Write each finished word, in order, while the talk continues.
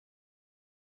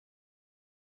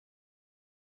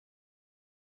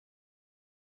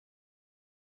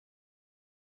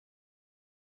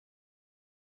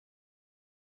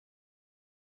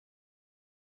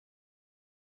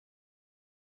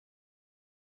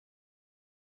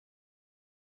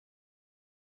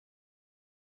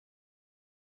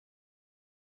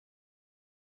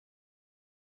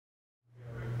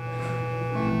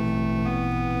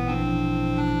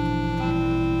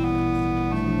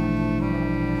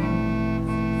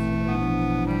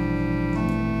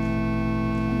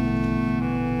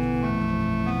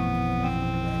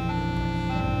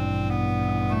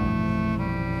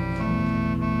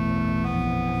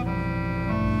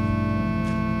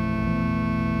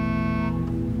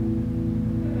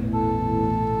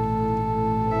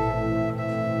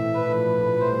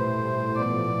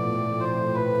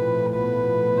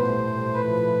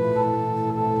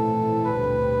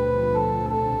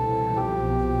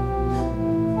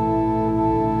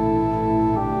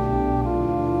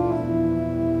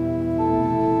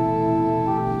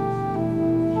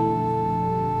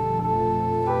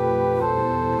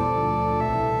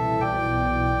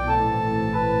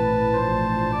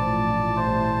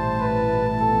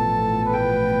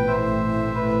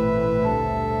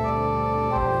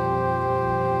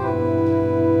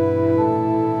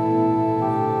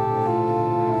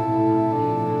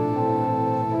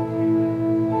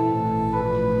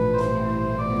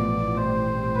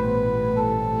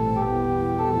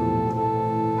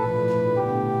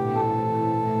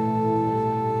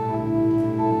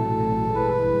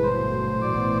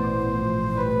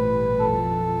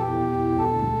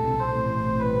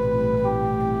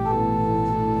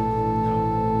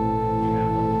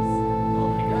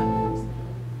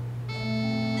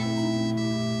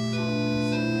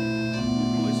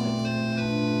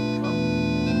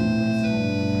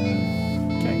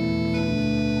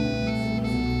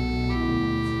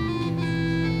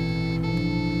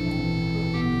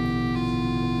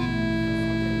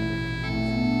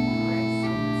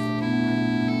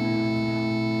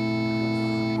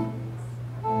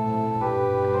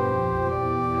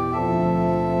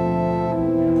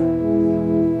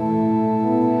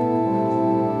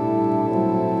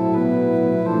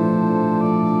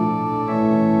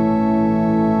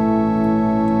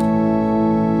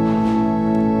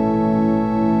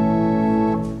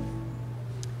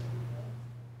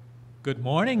Good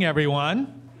morning, everyone.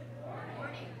 Good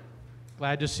morning.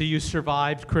 Glad to see you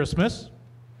survived Christmas.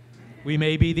 We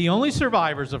may be the only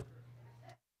survivors of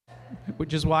Christmas,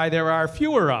 which is why there are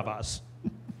fewer of us.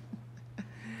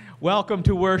 Welcome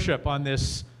to worship on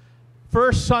this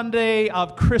first Sunday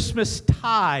of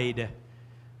Christmastide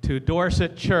to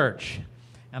Dorset Church.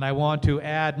 And I want to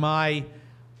add my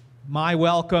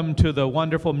welcome to the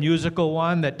wonderful musical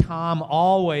one that Tom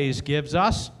always gives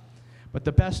us. But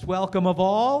the best welcome of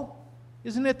all,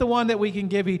 isn't it the one that we can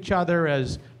give each other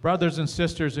as brothers and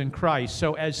sisters in Christ?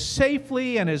 So as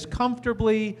safely and as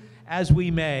comfortably as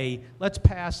we may, let's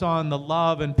pass on the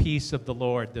love and peace of the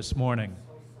Lord this morning.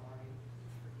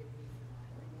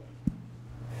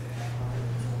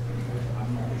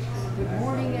 Good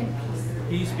morning and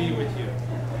peace. Peace be with you. Good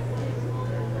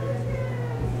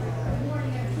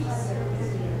morning and peace.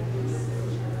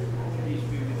 Peace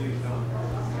be with you, Tom.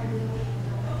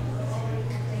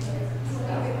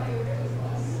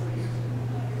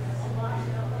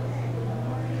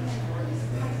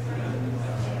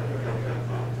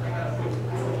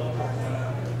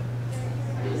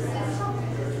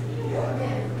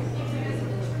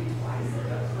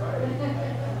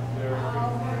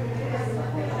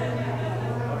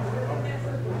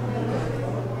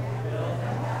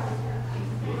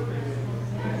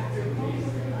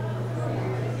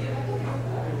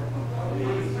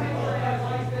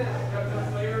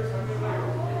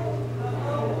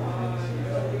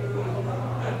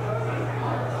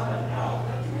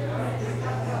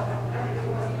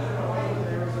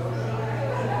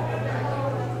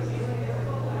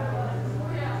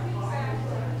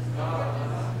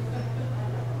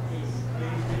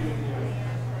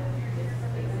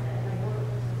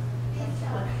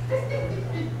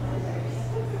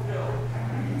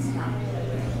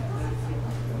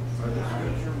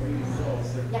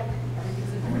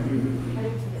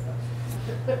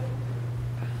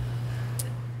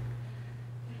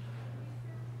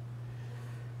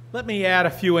 Let me add a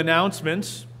few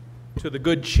announcements to the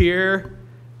good cheer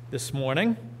this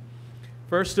morning.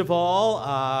 First of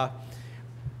all,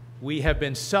 we have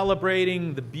been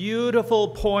celebrating the beautiful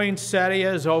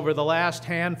poinsettias over the last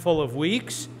handful of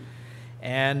weeks,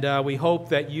 and we hope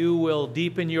that you will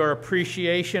deepen your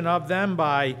appreciation of them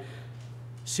by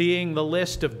seeing the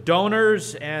list of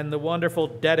donors and the wonderful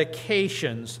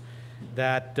dedications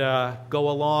that go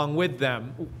along with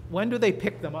them. When do they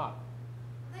pick them up?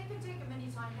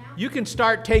 You can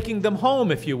start taking them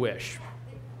home if you wish.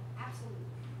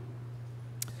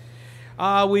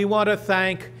 Absolutely. We want to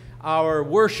thank our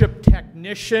worship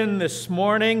technician this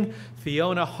morning,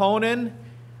 Fiona Honan,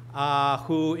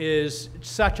 who is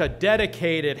such a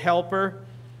dedicated helper,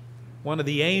 one of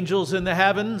the angels in the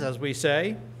heavens, as we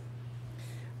say.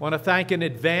 Want to thank in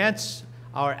advance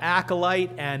our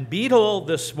acolyte and beadle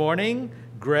this morning,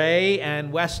 Gray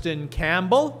and Weston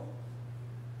Campbell.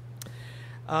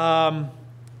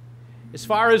 As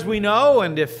far as we know,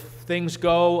 and if things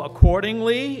go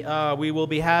accordingly, we will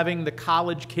be having the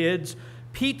college kids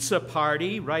pizza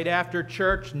party right after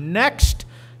church next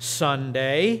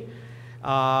Sunday.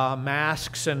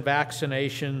 Masks and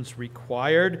vaccinations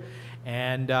required,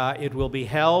 and it will be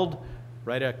held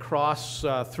right across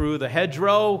through the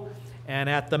hedgerow and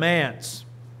at the manse.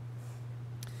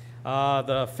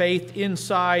 The Faith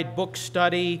Inside book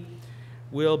study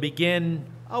will begin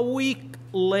a week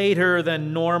later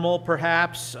than normal,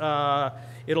 perhaps.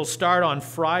 It'll start on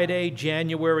Friday,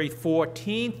 January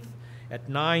 14th at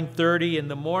 9:30 in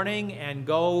the morning and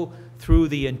go through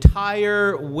the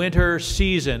entire winter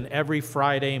season every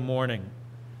Friday morning.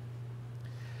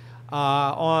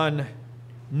 On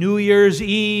New Year's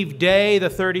Eve day, the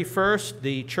 31st,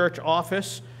 the church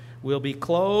office will be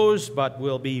closed, but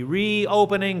will be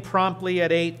reopening promptly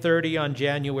at 8:30 on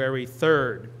January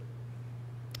 3rd.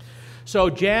 So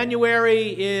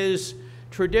January is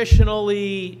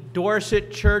traditionally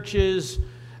Dorset Church's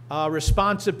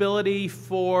responsibility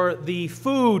for the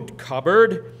food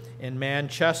cupboard in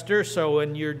Manchester. So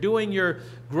when you're doing your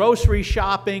grocery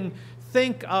shopping,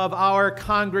 think of our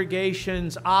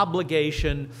congregation's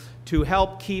obligation to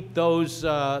help keep those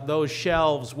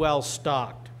shelves well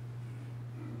stocked.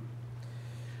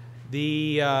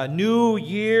 The New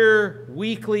Year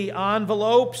weekly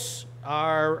envelopes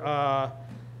are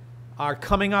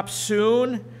coming up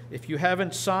soon. If you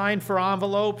haven't signed for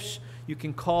envelopes, you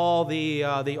can call the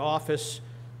office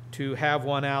to have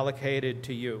one allocated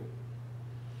to you.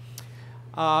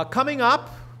 Coming up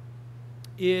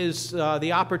is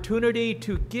the opportunity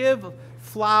to give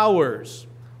flowers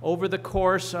over the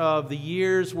course of the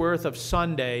year's worth of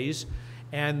Sundays,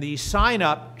 and the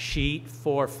sign-up sheet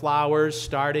for flowers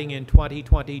starting in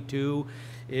 2022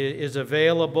 is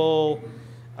available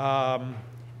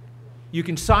You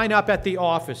can sign up at the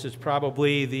office. It's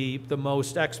probably the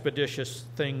most expeditious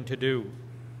thing to do.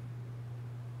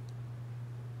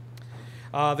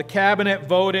 The Cabinet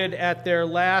voted at their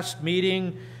last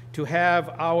meeting to have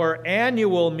our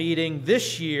annual meeting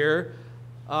this year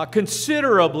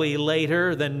considerably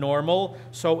later than normal,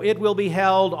 so it will be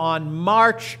held on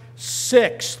March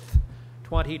 6th,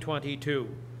 2022,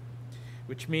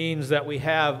 which means that we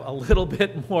have a little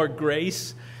bit more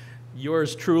grace,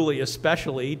 yours truly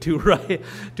especially, to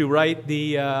write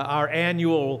our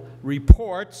annual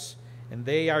reports, and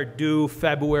they are due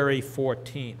February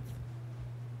 14th.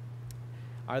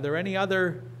 Are there any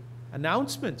other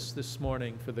announcements this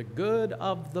morning for the good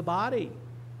of the body?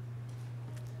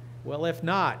 Well, if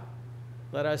not,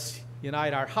 let us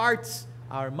unite our hearts,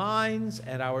 our minds,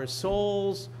 and our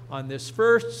souls on this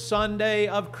first Sunday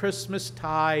of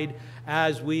Christmastide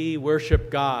as we worship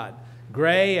God.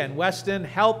 Gray and Weston,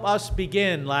 help us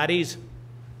begin, laddies.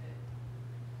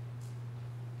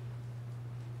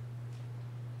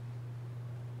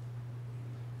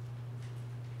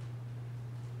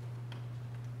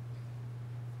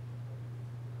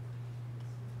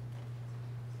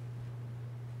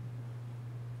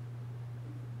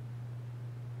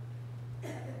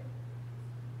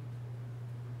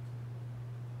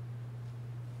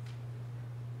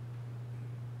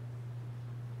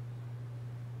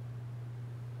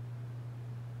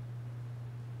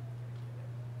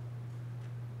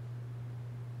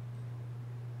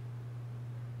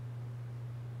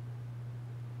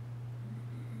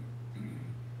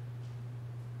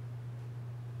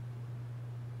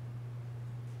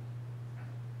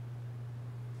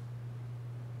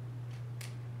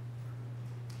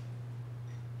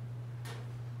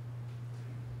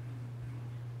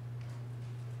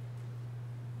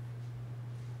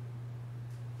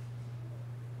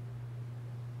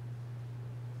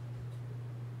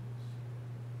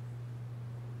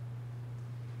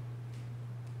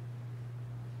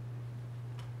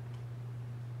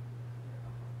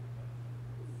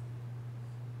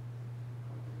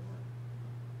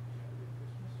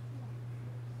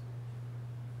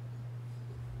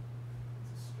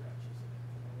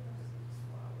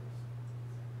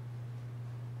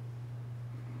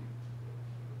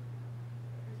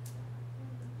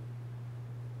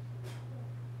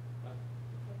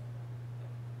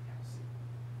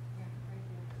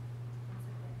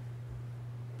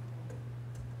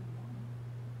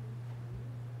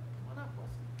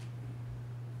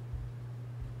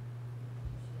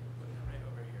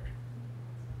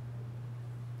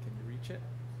 It.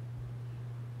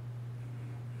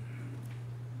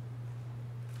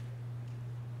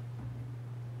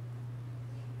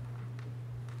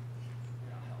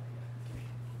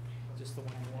 Is this the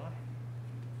one you want?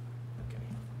 Okay,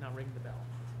 now ring the bell.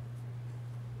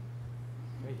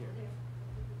 Right here.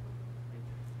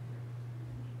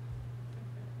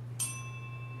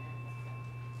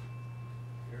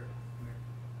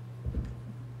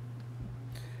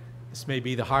 This may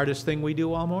be the hardest thing we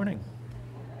do all morning.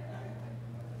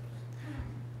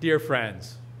 Dear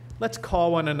friends, let's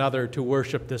call one another to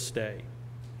worship this day.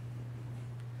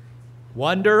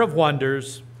 Wonder of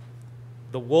wonders,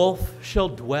 the wolf shall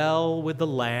dwell with the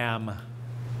lamb.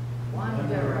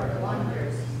 Wonder of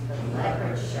wonders, the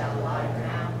leopard shall lie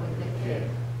down with the kid.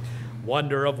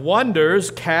 Wonder of wonders,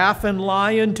 calf and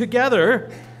lion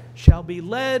together shall be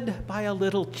led by a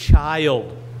little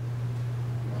child.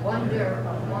 Wonder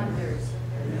of wonders,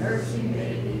 the nursing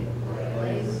baby will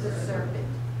play with the serpent,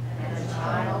 and the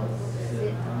child will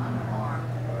sit unharmed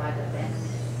by the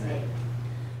venomous snake.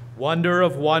 Wonder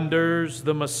of wonders,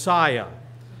 the Messiah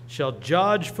shall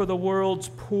judge for the world's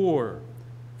poor,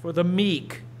 for the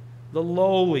meek, the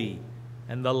lowly,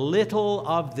 and the little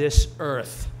of this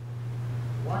earth.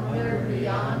 Wonder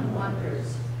beyond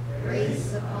wonders,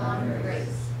 grace upon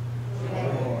grace,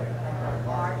 joy at the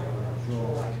heart of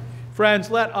joy.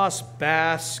 Friends, let us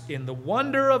bask in the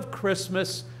wonder of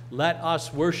Christmas. Let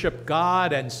us worship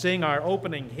God and sing our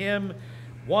opening hymn,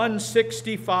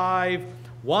 165,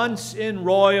 Once in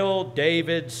Royal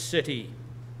David's City.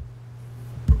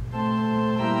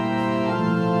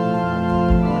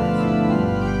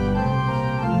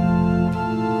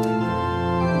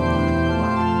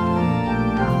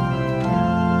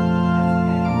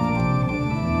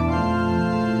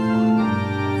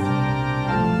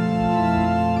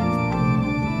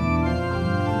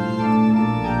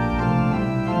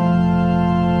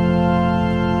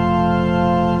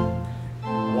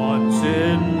 Once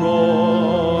in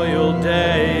royal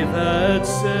David's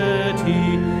city,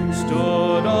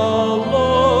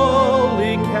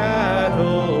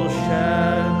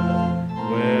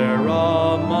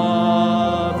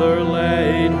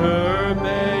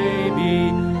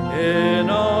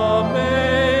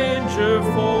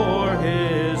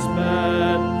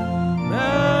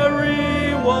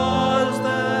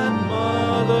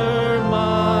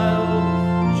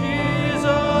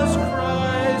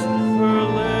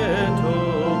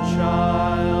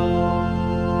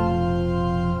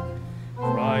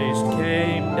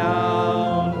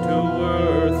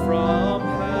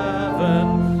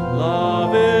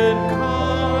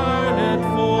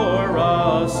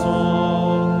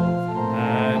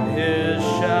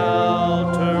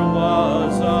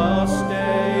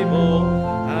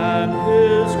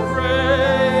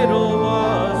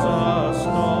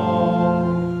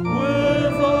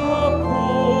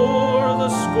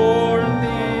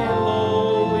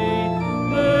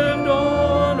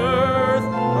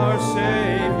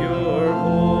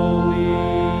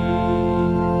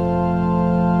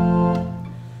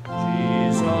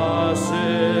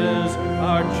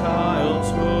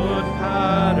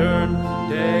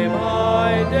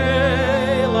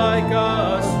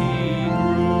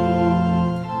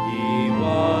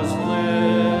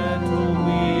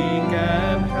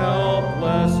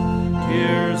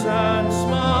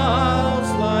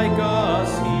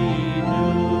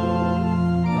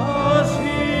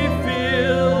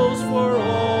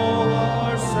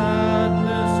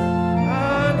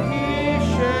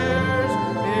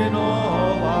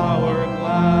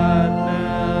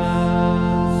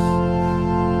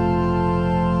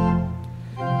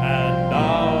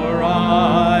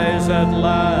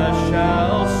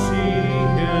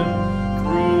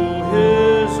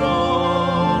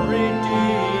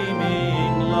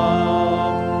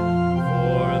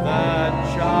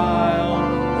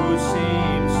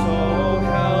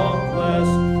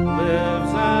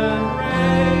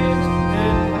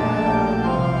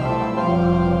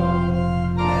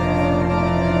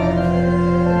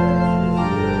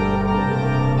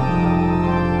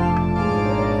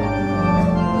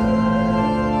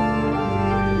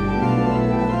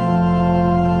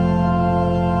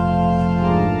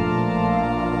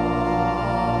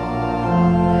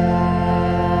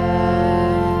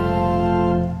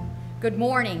 Good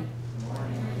morning.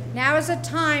 Now is a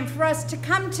time for us to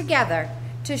come together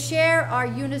to share our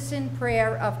unison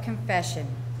prayer of confession.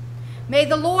 May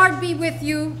the Lord be with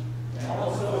you. And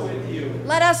also with you.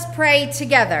 Let us pray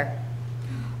together.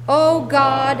 O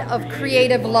God of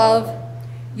creative love,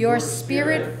 your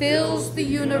Spirit fills the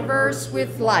universe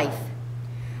with life.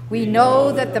 We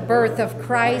know that the birth of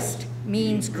Christ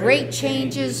means great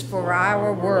changes for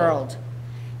our world.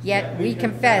 Yet we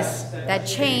confess that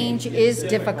change is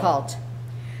difficult.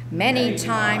 Many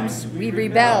times we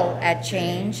rebel at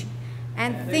change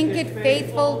and think it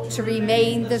faithful to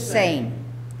remain the same.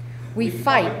 We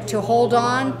fight to hold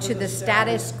on to the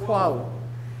status quo,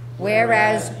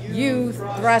 whereas you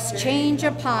thrust change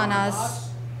upon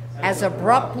us as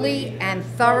abruptly and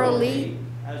thoroughly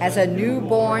as a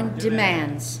newborn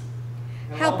demands.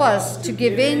 Help us to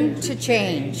give in to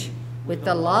change with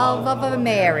the love of a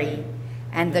Mary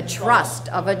and the trust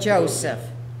of a Joseph.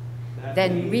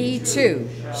 Then we too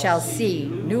shall see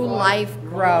new life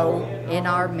grow in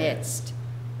our midst.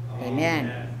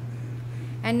 Amen.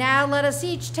 And now let us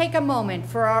each take a moment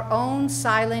for our own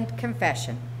silent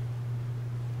confession.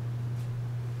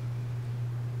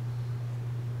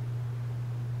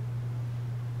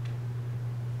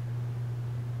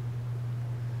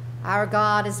 Our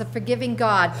God is a forgiving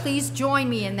God. Please join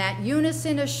me in that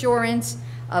unison assurance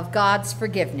of God's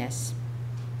forgiveness.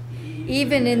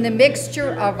 Even in the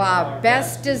mixture of our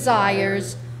best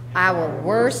desires, our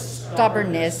worst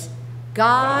stubbornness,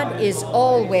 God is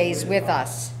always with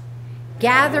us,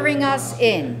 gathering us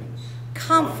in,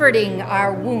 comforting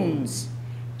our wounds,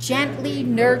 gently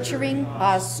nurturing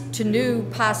us to new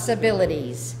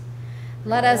possibilities.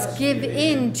 Let us give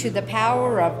in to the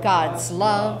power of God's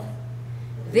love.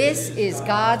 This is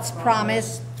God's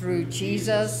promise through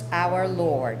Jesus our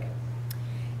Lord.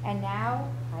 And now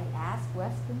I ask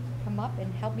Weston to come up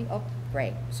and help me. Oh,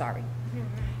 great, sorry.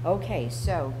 Okay,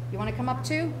 so you want to come up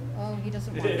too? Oh, he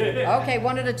doesn't want to. Okay,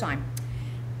 one at a time.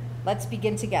 Let's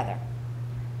begin together.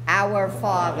 Our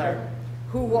Father,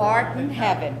 who art in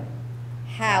heaven,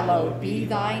 hallowed be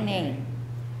thy name.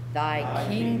 Thy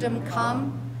kingdom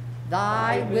come,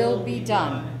 thy will be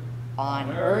done,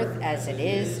 on earth as it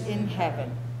is in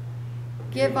heaven.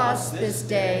 Give us this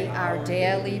day our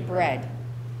daily bread,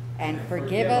 and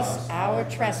forgive us our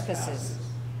trespasses,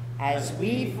 as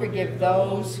we forgive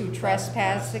those who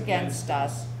trespass against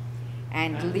us.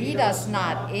 And lead us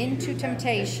not into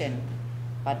temptation,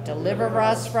 but deliver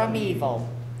us from evil.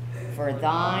 For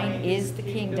thine is the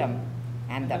kingdom,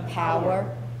 and the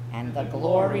power, and the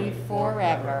glory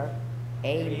forever.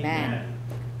 Amen.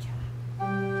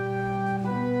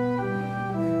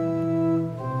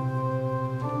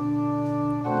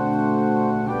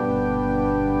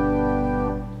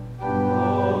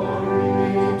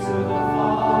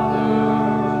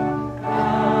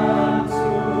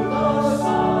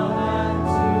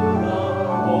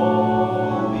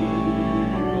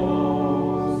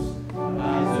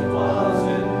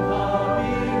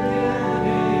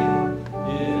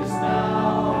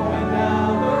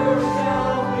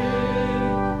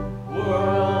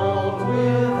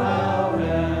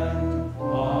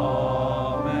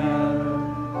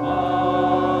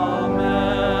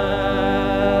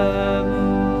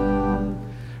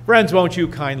 Friends, won't you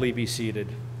kindly be seated?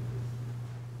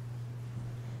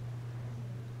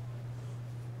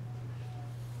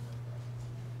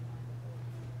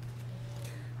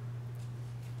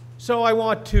 So I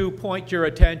want to point your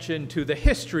attention to the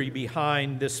history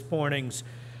behind this morning's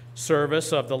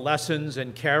service of the lessons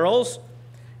and carols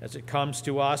as it comes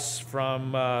to us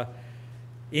from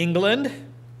England,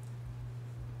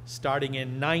 starting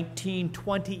in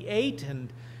 1928.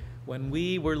 And when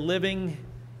we were living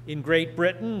in Great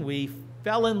Britain, we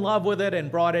fell in love with it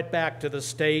and brought it back to the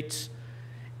States.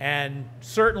 And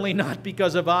certainly not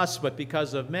because of us, but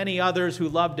because of many others who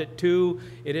loved it too.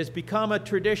 It has become a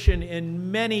tradition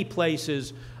in many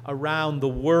places around the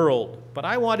world. But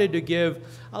I wanted to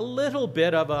give a little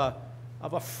bit of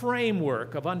a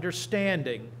framework of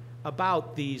understanding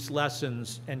about these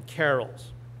lessons and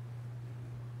carols.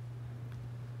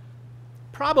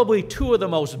 Probably two of the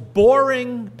most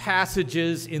boring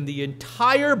passages in the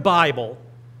entire Bible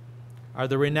are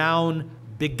the renowned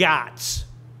begats.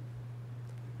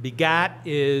 Begat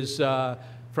is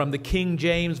from the King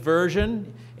James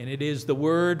Version, and it is the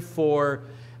word for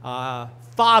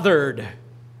fathered,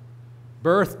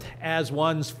 birthed as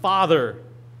one's father.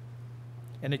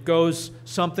 And it goes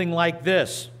something like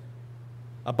this: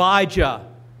 Abijah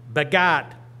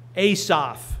begat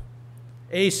Asaph.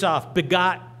 Asaph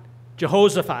begot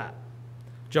Jehoshaphat.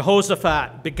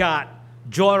 Jehoshaphat begot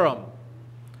Joram.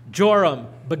 Joram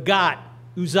begot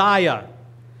Uzziah.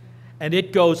 And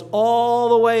it goes all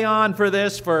the way on for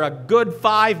this for a good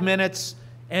 5 minutes,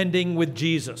 ending with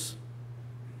Jesus.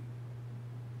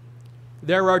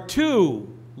 There are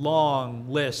 2 long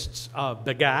lists of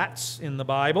begats in the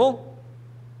Bible.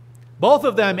 Both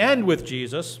of them end with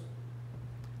Jesus,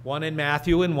 one in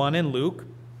Matthew and one in Luke.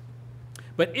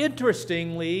 But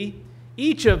interestingly,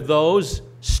 each of those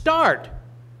start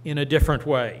in a different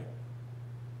way.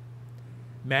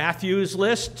 Matthew's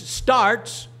list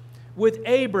starts with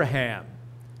Abraham,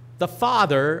 the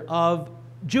father of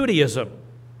Judaism.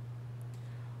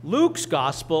 Luke's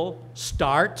gospel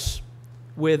starts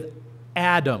with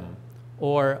Adam,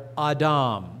 or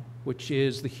Adam, which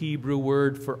is the Hebrew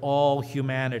word for all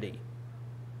humanity.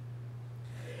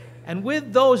 And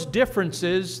with those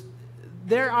differences,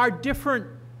 there are different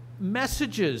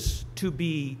messages to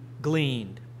be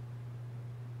gleaned.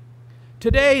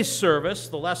 Today's service,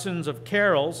 the lessons of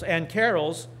carols,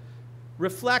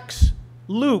 reflects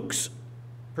Luke's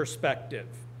perspective,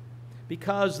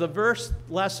 because the verse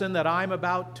lesson that I'm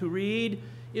about to read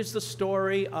is the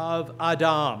story of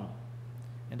Adam.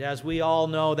 And as we all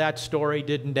know, that story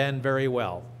didn't end very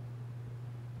well.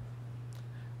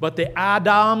 But the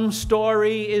Adam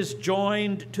story is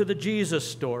joined to the Jesus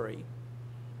story.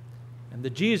 And the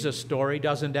Jesus story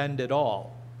doesn't end at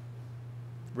all.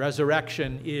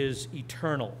 Resurrection is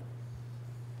eternal.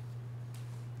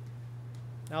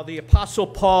 Now, the Apostle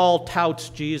Paul touts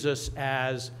Jesus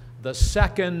as the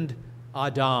second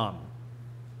Adam.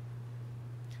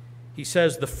 He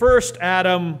says the first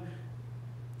Adam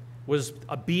was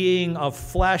a being of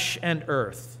flesh and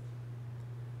earth,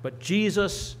 but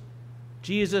Jesus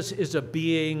is a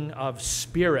being of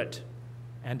spirit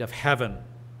and of heaven.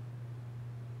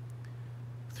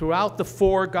 Throughout the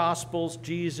 4 Gospels,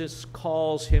 Jesus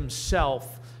calls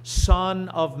himself Son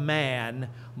of Man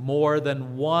more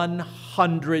than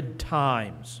 100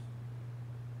 times.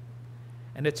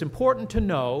 And it's important to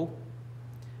know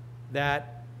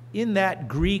that in that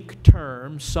Greek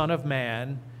term, Son of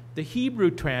Man, the Hebrew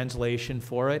translation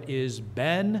for it is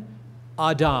Ben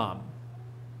Adam.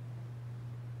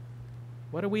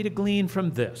 What are we to glean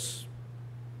from this?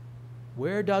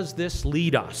 Where does this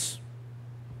lead us?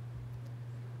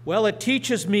 Well, it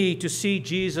teaches me to see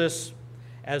Jesus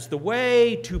as the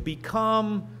way to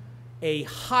become a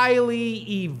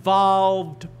highly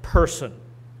evolved person,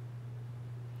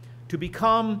 to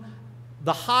become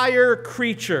the higher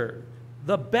creature,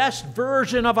 the best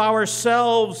version of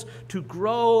ourselves, to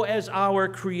grow as our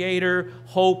Creator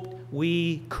hoped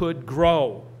we could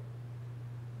grow.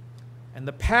 And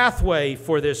the pathway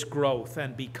for this growth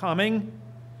and becoming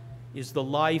is the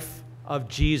life of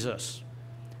Jesus.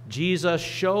 Jesus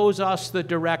shows us the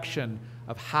direction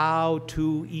of how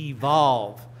to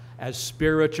evolve as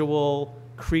spiritual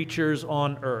creatures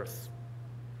on earth.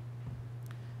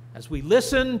 As we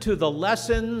listen to the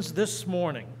lessons this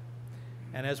morning,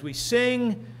 and as we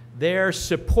sing their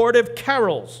supportive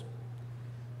carols,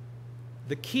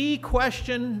 the key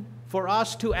question for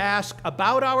us to ask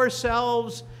about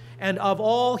ourselves and of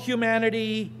all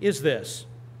humanity is this: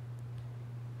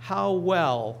 how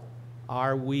well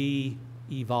are we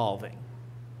evolving?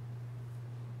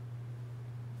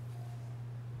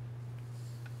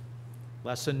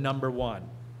 Lesson number 1.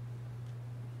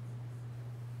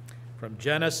 From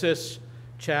Genesis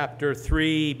chapter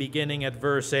 3, beginning at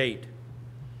verse 8.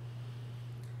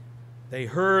 They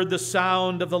heard the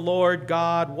sound of the Lord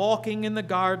God walking in the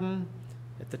garden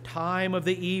at the time of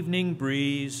the evening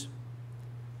breeze,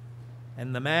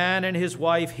 and the man and his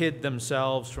wife hid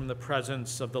themselves from the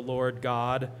presence of the Lord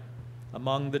God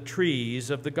among the trees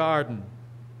of the garden.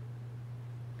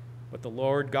 But the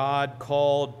Lord God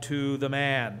called to the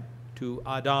man, to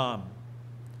Adam,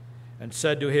 and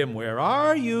said to him, "Where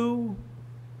are you?"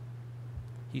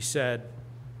 He said,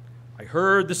 "I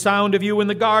heard the sound of you in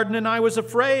the garden, and I was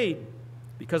afraid,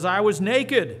 because I was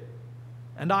naked,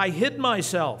 and I hid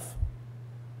myself."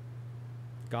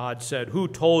 God said, "Who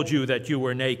told you that you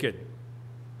were naked?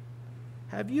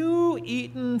 Have you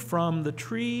eaten from the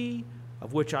tree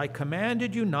of which I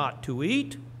commanded you not to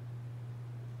eat?"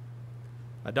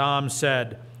 Adam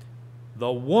said,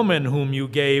 "The woman whom you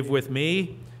gave with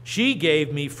me, she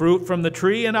gave me fruit from the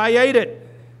tree, and I ate it."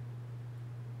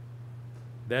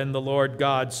 Then the Lord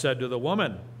God said to the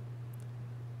woman,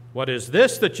 "What is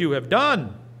this that you have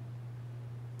done?"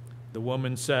 The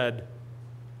woman said,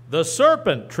 "The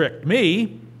serpent tricked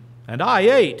me, and I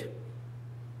ate."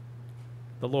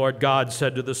 The Lord God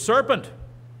said to the serpent,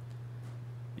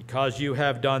 "Because you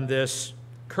have done this,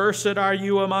 cursed are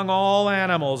you among all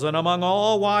animals and among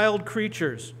all wild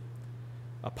creatures.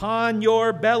 Upon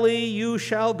your belly you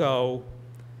shall go,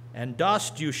 and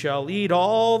dust you shall eat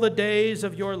all the days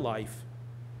of your life.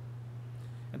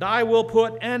 And I will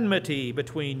put enmity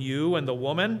between you and the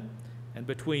woman, and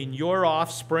between your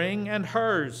offspring and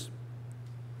hers.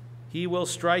 He will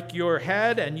strike your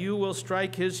head, and you will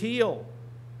strike his heel.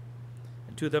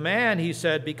 And to the man he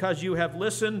said, because you have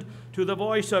listened to the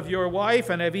voice of your wife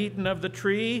and have eaten of the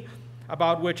tree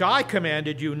about which I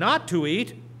commanded you not to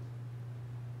eat,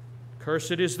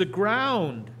 cursed is the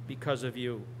ground because of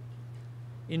you.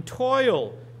 In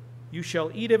toil you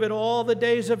shall eat of it all the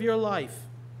days of your life.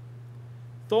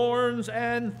 Thorns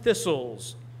and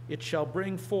thistles it shall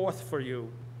bring forth for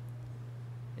you,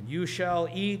 and you shall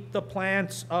eat the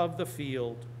plants of the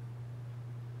field.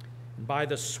 And by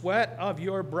the sweat of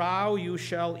your brow you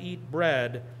shall eat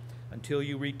bread until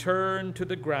you return to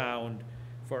the ground,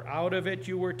 for out of it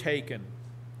you were taken.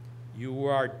 You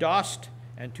are dust,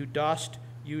 and to dust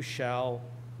you shall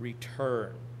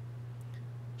return.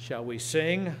 Shall we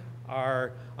sing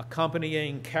our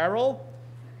accompanying carol,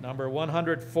 number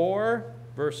 104,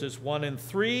 verses 1 and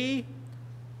 3,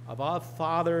 of our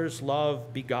Father's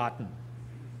love begotten.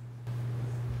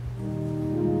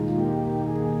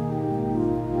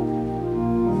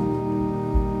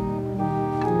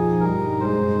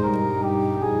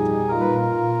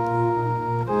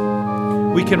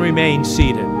 We can remain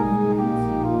seated.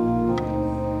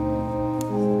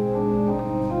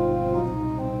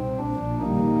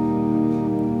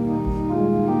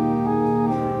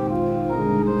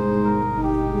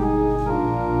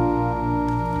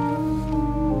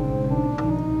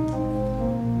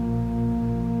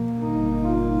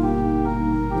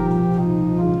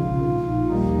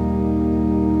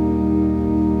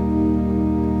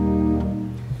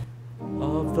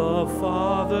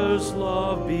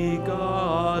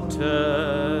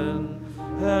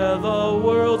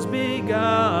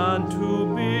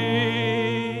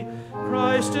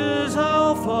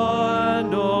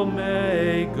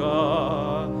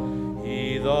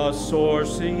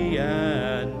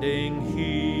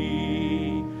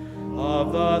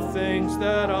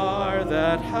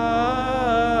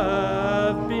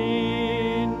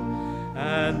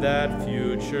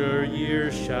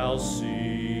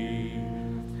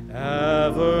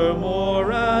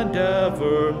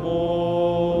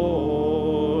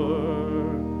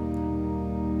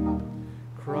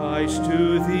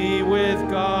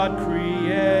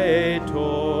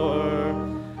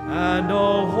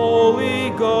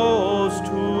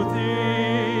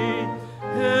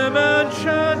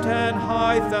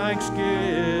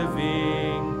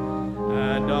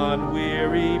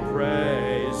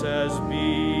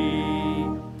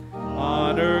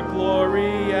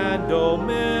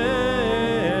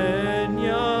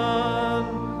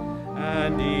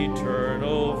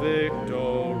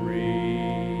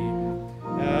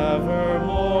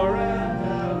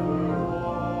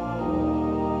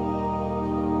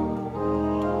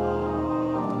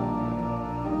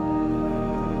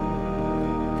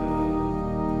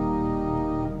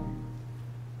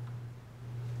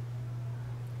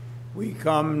 We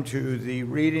come to the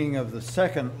reading of the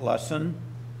second lesson,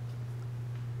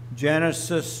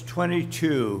 Genesis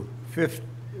 22,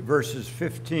 verses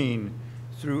 15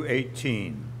 through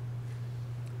 18.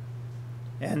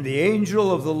 And the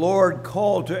angel of the Lord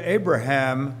called to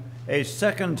Abraham a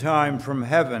second time from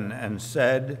heaven and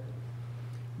said,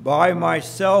 By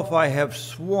myself I have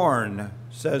sworn,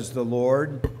 says the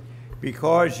Lord,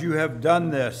 because you have done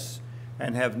this,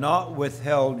 and have not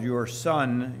withheld your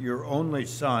son, your only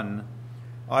son,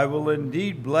 I will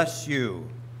indeed bless you,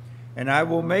 and I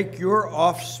will make your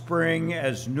offspring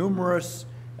as numerous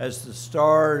as the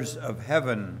stars of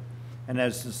heaven and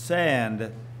as the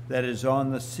sand that is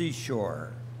on the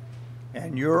seashore.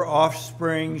 And your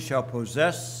offspring shall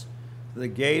possess the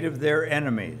gate of their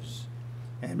enemies,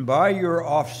 and by your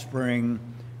offspring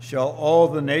shall all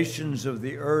the nations of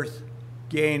the earth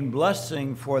gain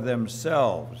blessing for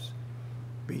themselves,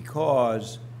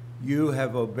 because you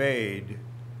have obeyed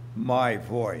my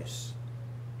voice.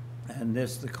 And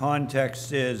this, the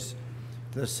context is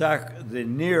the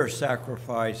near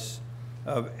sacrifice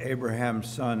of Abraham's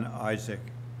son Isaac,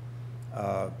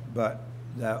 but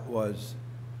that was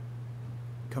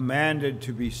commanded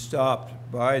to be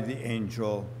stopped by the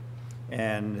angel,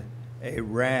 and a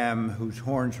ram whose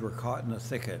horns were caught in a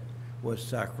thicket was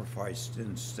sacrificed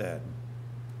instead.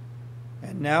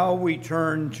 And now we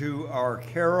turn to our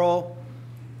carol,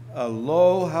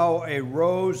 Lo, How a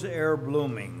Rose Ere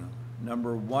Blooming,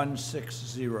 number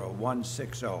 160.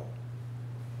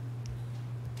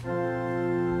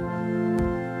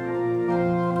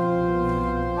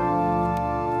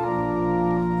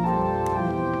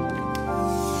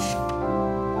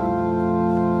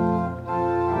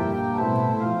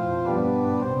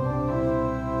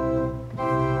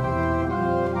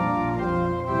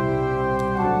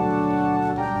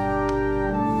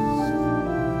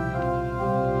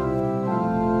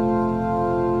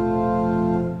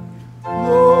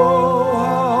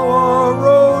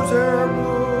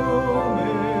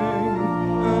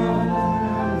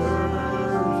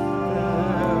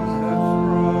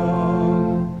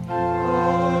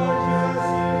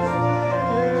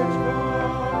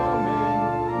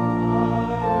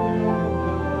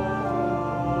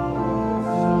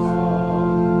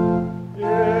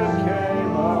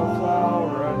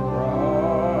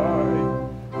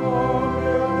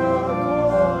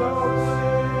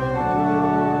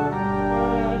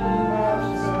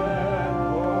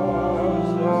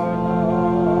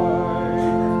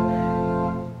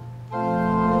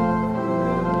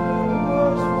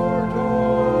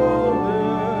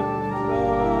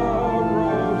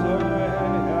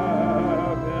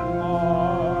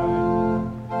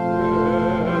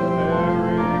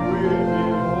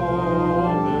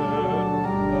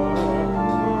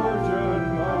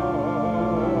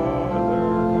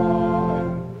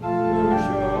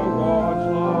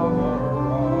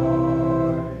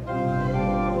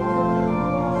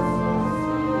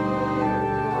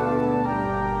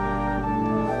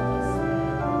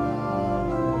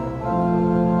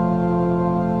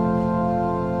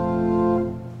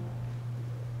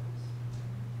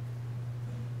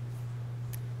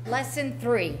 Lesson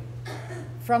 3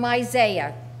 from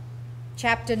Isaiah,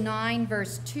 chapter 9,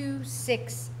 verse 2,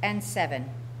 6, and 7.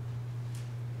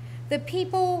 The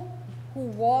people who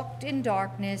walked in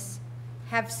darkness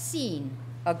have seen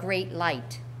a great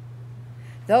light.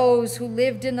 Those who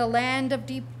lived in the land of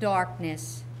deep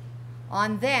darkness,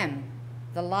 on them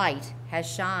the light has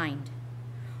shined.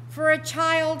 For a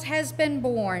child has been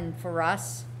born for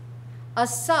us, a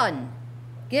son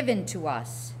given to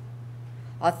us.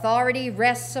 Authority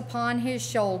rests upon his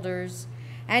shoulders,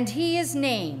 and he is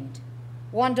named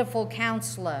Wonderful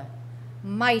Counselor,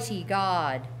 Mighty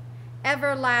God,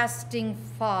 Everlasting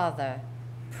Father,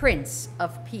 Prince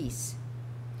of Peace.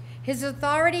 His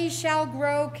authority shall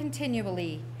grow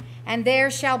continually, and there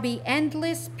shall be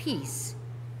endless peace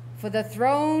for the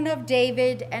throne of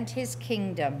David and his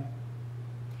kingdom.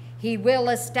 He will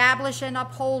establish and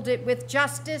uphold it with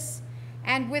justice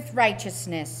and with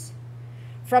righteousness.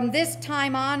 From this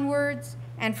time onwards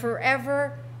and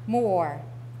forevermore,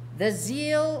 the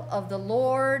zeal of the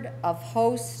Lord of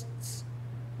hosts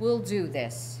will do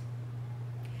this.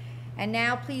 And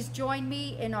now please join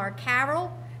me in our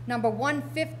carol, number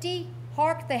 150,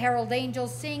 Hark the Herald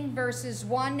Angels Sing, verses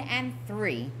 1 and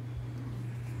 3.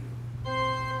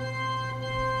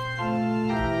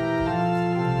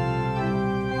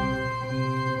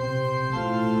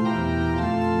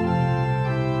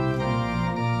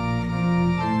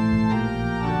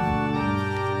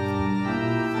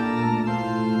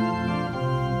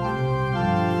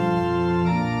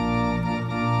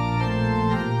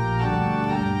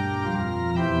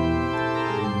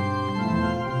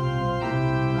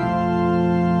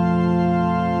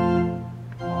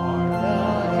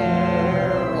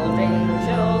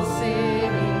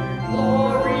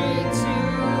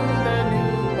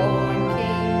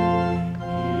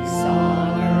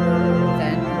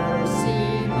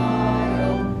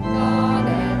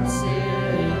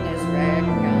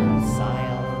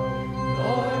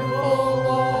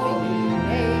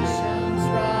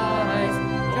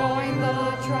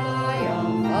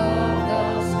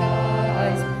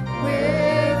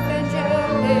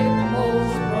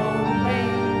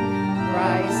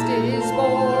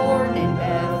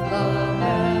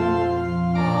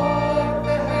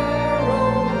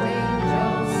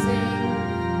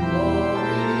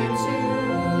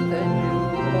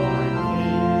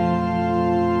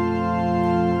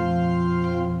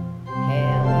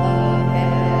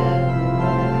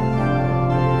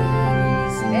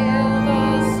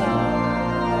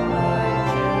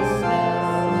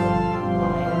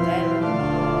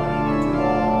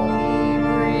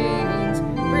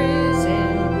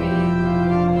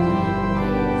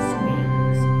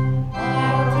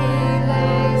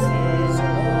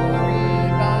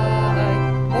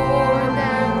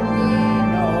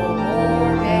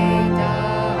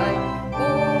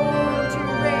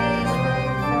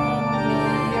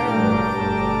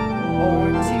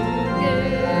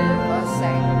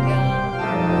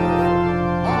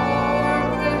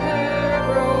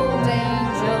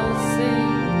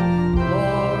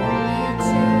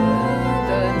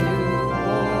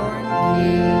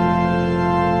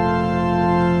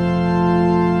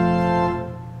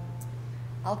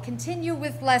 Continue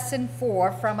with lesson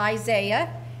 4 from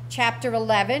Isaiah, chapter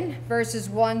 11, verses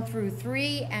 1 through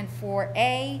 3 and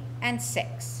 4a and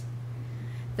 6.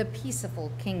 The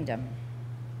peaceable kingdom.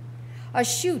 A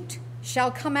shoot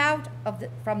shall come out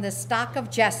from the stock of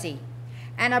Jesse,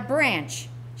 and a branch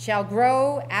shall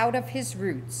grow out of his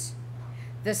roots.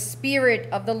 The Spirit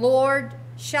of the Lord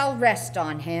shall rest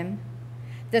on him,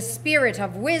 the Spirit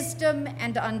of wisdom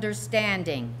and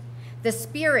understanding, the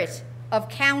Spirit of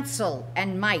counsel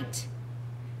and might,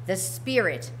 the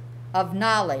Spirit of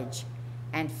knowledge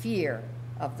and fear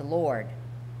of the Lord.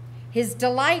 His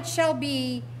delight shall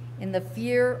be in the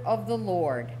fear of the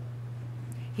Lord.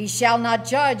 He shall not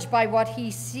judge by what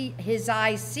his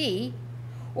eyes see,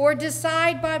 or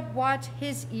decide by what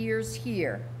his ears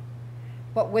hear,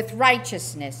 but with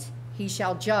righteousness he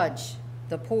shall judge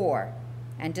the poor,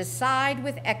 and decide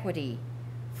with equity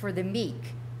for the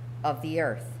meek of the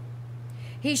earth.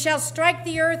 He shall strike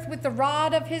the earth with the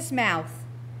rod of his mouth,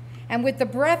 and with the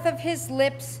breath of his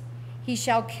lips he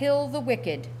shall kill the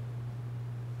wicked.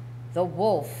 The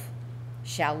wolf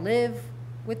shall live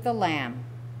with the lamb.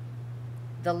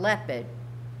 The leopard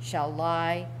shall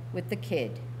lie with the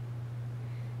kid.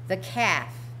 The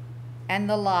calf and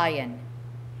the lion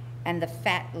and the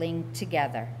fatling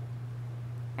together,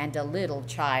 and a little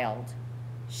child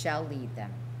shall lead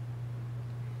them.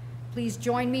 Please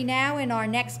join me now in our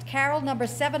next carol, number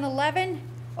 711,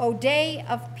 O Day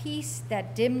of Peace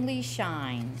That Dimly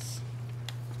Shines.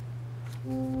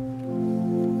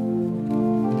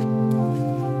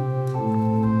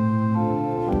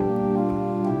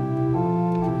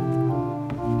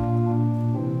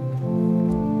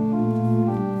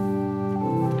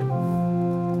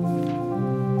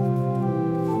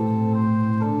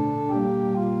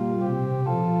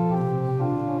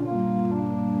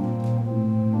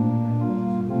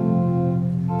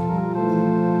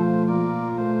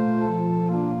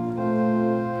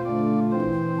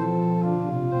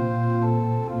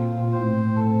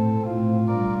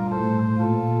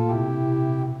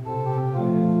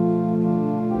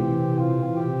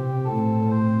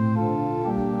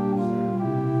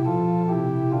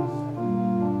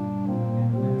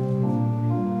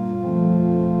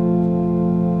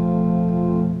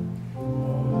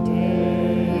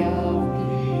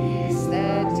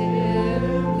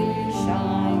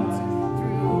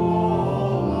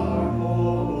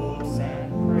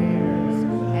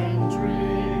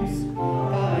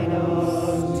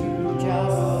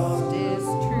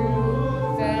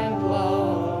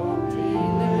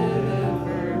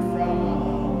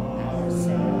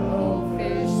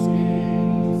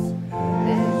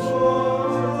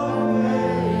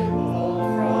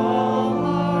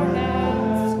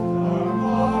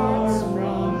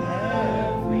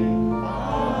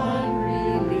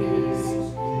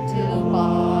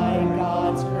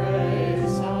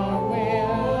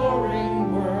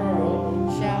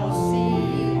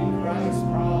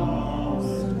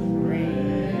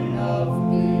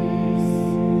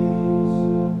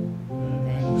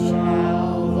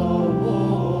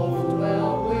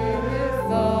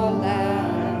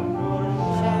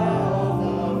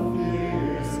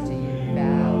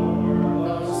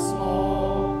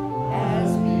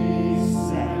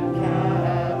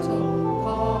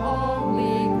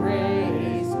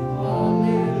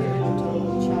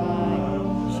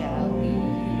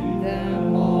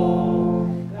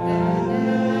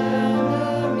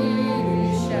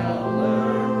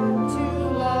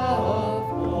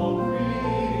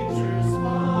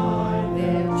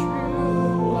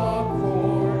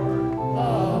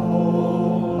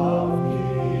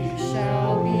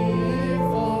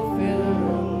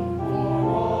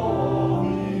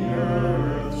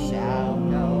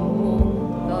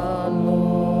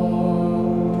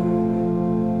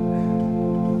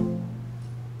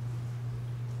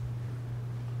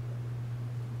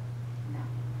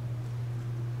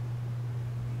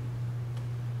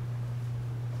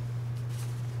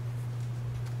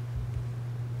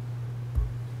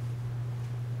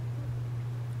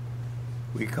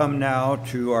 We come now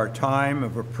to our time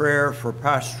of a prayer for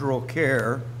pastoral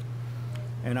care,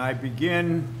 and I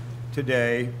begin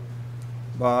today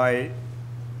by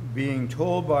being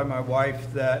told by my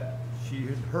wife that she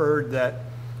had heard that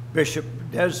Bishop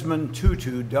Desmond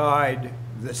Tutu died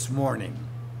this morning.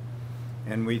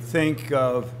 And we think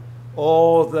of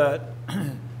all that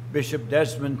Bishop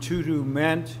Desmond Tutu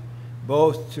meant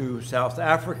both to South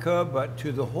Africa but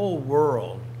to the whole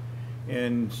world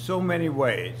in so many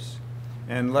ways.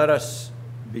 And let us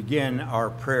begin our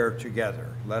prayer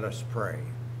together. Let us pray.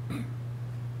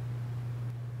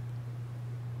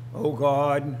 O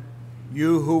God,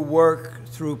 you who work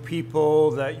through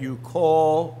people that you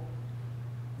call,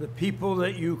 the people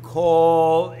that you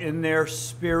call in their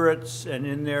spirits and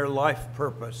in their life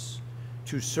purpose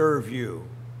to serve you.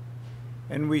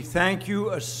 And we thank you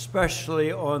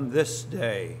especially on this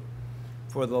day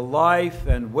for the life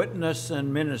and witness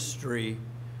and ministry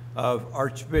of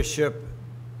Archbishop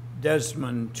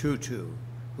Desmond Tutu,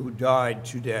 who died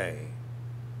today.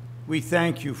 We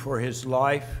thank you for his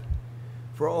life,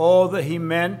 for all that he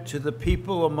meant to the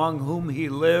people among whom he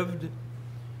lived,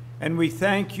 and we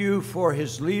thank you for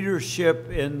his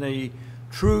leadership in the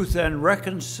Truth and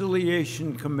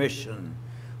Reconciliation Commission,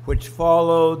 which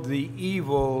followed the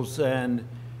evils and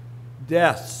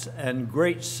deaths and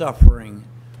great suffering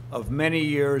of many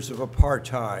years of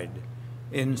apartheid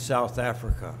in South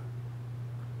Africa.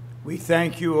 We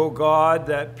thank you, O God,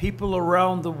 that people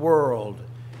around the world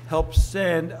help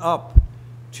stand up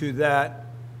to that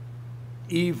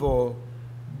evil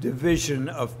division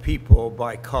of people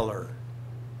by color.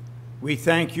 We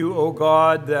thank you, O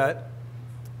God, that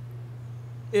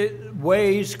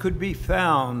ways could be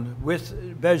found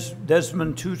with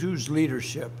Desmond Tutu's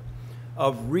leadership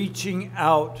of reaching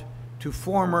out to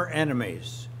former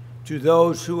enemies, to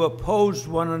those who opposed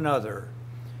one another,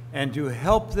 and to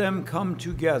help them come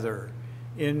together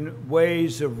in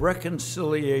ways of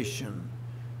reconciliation,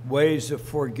 ways of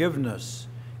forgiveness,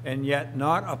 and yet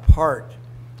not apart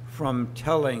from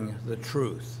telling the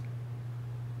truth.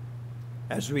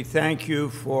 As we thank you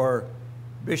for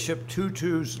Bishop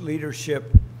Tutu's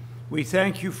leadership, we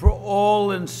thank you for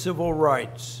all in civil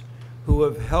rights who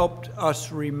have helped us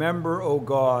remember, O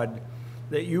God,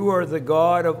 that you are the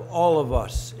God of all of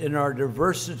us in our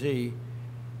diversity,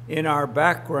 in our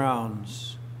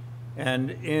backgrounds,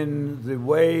 and in the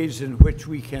ways in which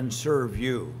we can serve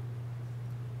you.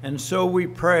 And so we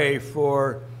pray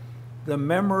for the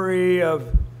memory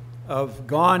of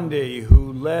Gandhi,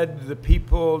 who led the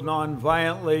people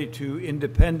nonviolently to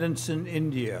independence in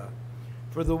India,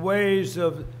 for the ways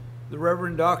of the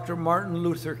Reverend Dr. Martin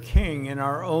Luther King in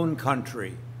our own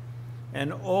country,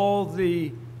 and all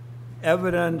the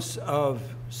evidence of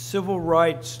civil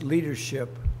rights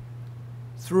leadership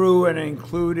through and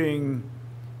including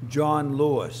John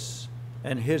Lewis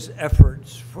and his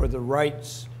efforts for the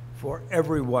rights for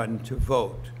everyone to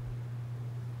vote.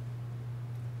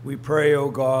 We pray, O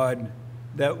God,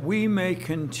 that we may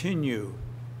continue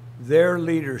their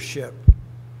leadership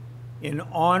in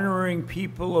honoring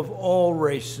people of all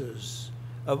races,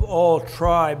 of all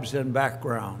tribes and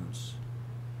backgrounds,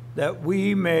 that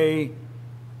we may,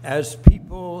 as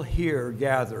people here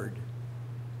gathered,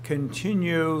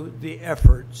 continue the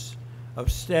efforts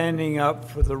of standing up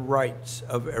for the rights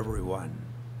of everyone.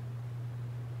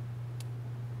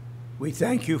 We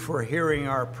thank you for hearing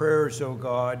our prayers, O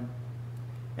God,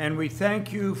 and we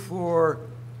thank you for,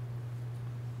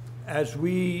 as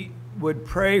we would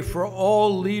pray for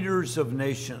all leaders of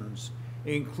nations,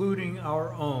 including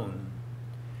our own.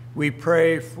 We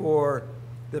pray for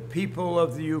the people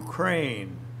of the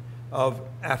Ukraine, of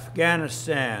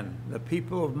Afghanistan, the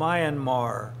people of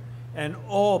Myanmar, and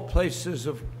all places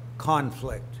of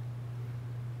conflict.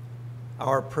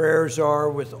 Our prayers are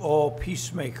with all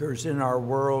peacemakers in our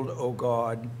world, O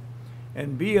God,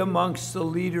 and be amongst the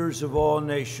leaders of all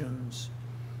nations,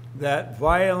 that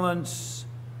violence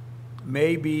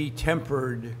may be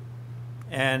tempered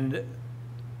and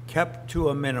kept to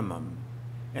a minimum,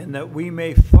 and that we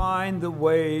may find the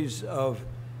ways of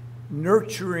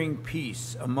nurturing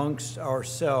peace amongst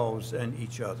ourselves and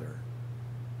each other.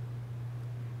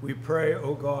 We pray,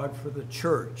 O God, for the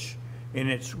church in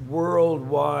its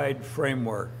worldwide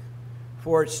framework,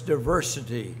 for its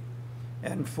diversity,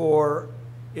 and for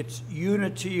its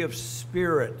unity of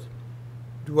spirit,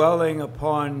 dwelling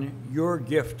upon your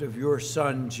gift of your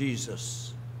Son,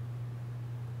 Jesus.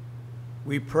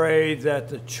 We pray that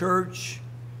the church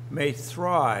may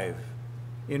thrive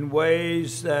in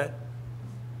ways that,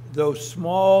 though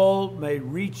small, may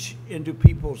reach into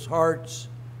people's hearts,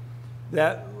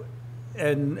 that,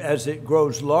 and as it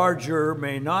grows larger,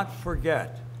 may not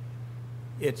forget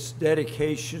its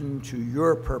dedication to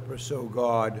your purpose, O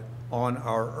God, on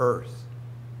our earth.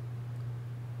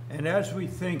 And as we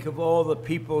think of all the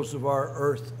peoples of our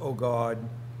earth, O God,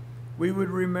 we would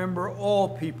remember all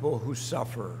people who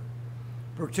suffer,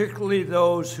 particularly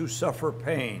those who suffer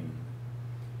pain.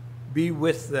 Be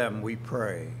with them, we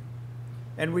pray.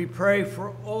 And we pray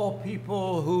for all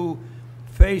people who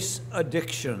face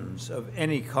addictions of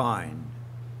any kind.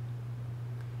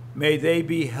 May they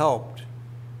be helped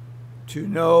to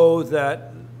know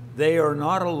that they are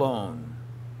not alone,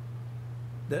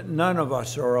 that none of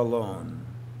us are alone.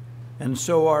 And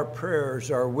so our prayers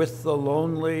are with the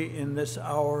lonely in this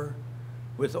hour,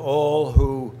 with all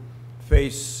who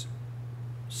face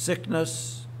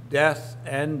sickness, death,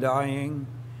 and dying,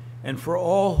 and for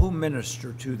all who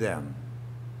minister to them.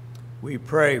 We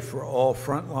pray for all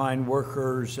frontline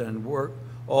workers and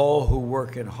all who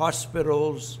work in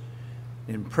hospitals,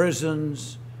 in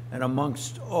prisons, and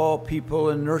amongst all people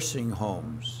in nursing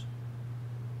homes.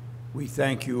 We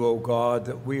thank you, O God,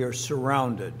 that we are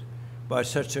surrounded by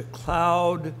such a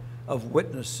cloud of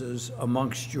witnesses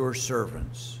amongst your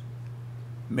servants.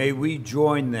 May we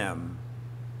join them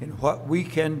in what we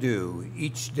can do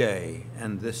each day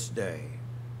and this day.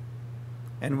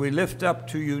 And we lift up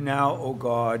to you now, O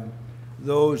God,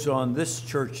 those on this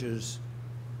church's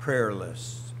prayer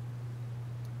list.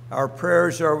 Our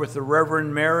prayers are with the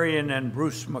Reverend Marion and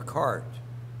Bruce McCart,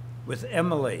 with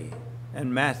Emily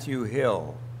and Matthew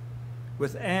Hill,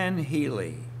 with Ann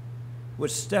Healy,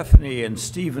 with Stephanie and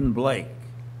Stephen Blake,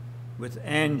 with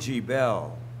Angie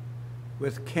Bell,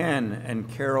 with Ken and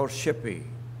Carol Shippey.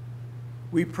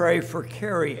 We pray for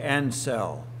Carrie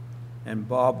Ansell and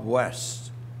Bob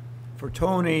West, for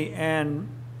Tony Ann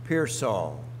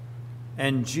Pearsall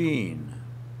and Jean.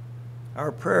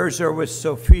 Our prayers are with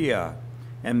Sophia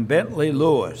and Bentley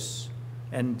Lewis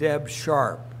and Deb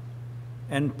Sharp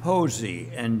and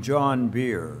Posey and John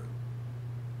Beer.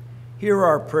 Hear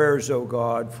our prayers, O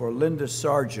God, for Linda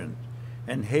Sargent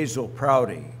and Hazel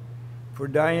Prouty, for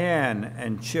Diane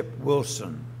and Chip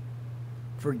Wilson,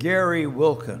 for Gary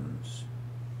Wilkins,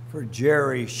 for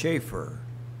Jerry Schaefer,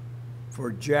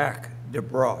 for Jack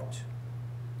DeBrot.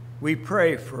 We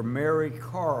pray for Mary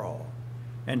Carl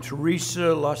and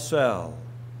Teresa Lasselle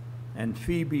and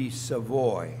Phoebe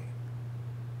Savoy.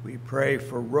 We pray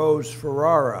for Rose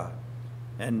Ferrara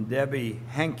and Debbie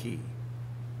Hankey.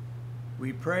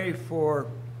 We pray for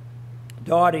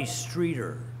Dottie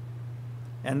Streeter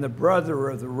and the brother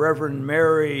of the Reverend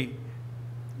Mary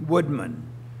Woodman,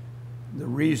 the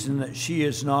reason that she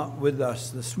is not with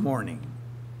us this morning.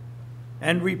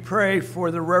 And we pray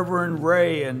for the Reverend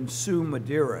Ray and Sue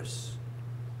Medeiros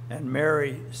and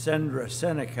Mary Sandra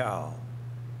Senecal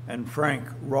and Frank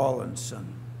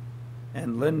Rawlinson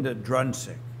and Linda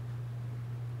Drunsick.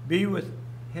 Be with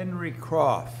Henry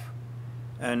Croft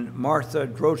and Martha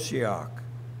Drosiak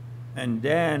and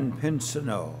Dan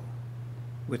Pinsino,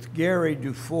 with Gary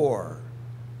Dufour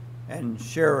and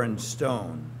Sharon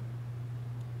Stone.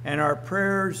 And our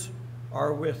prayers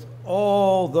are with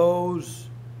all those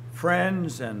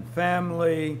friends and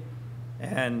family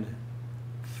and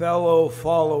fellow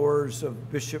followers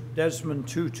of Bishop Desmond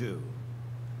Tutu,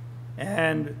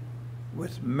 and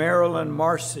with Marilyn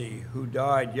Marcy, who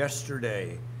died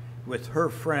yesterday, with her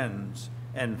friends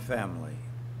and family.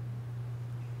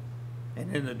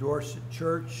 And in the Dorset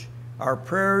Church, our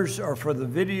prayers are for the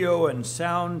video and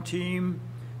sound team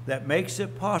that makes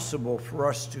it possible for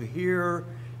us to hear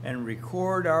and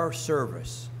record our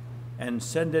service and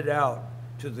send it out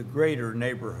to the greater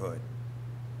neighborhood.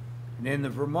 And in the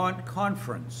Vermont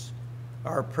Conference,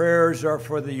 our prayers are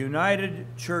for the United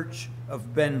Church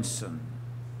of Benson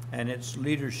and its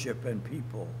leadership and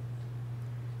people.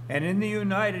 And in the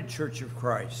United Church of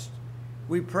Christ,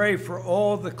 we pray for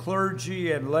all the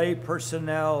clergy and lay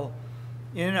personnel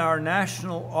in our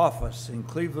national office in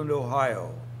Cleveland,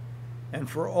 Ohio, and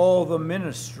for all the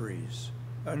ministries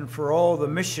and for all the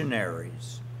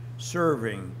missionaries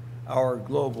serving our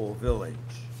global village.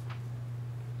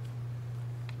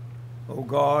 O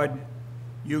God,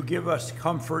 you give us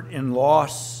comfort in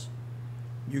loss.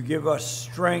 You give us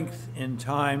strength in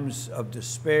times of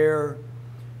despair.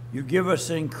 You give us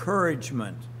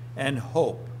encouragement and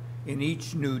hope in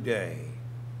each new day.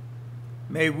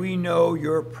 May we know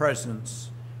your presence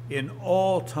in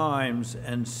all times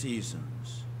and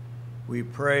seasons. We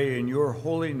pray in your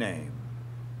holy name.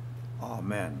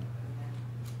 Amen.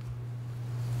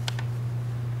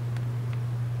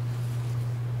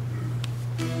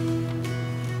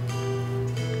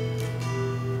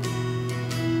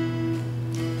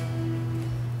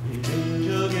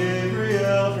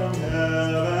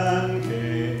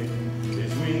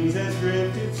 His wings as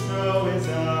drifted snow, his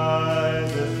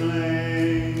eyes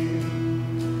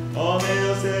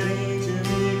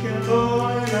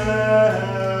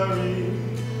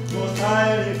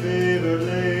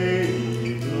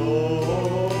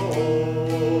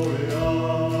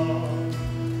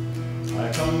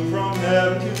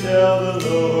tell the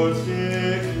Lord's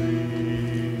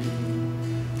decree.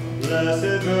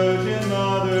 Blessed Virgin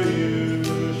Mother you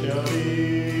shall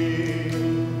be.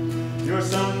 Your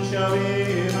Son shall be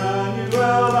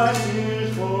Emmanuel, thy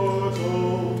tears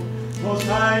foretold, most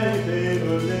highly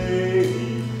favored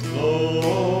Lady,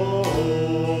 Gloria.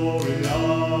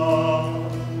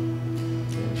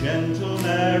 And gentle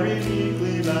Mary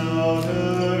meekly bowed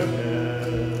her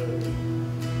head.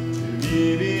 To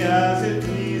me be as it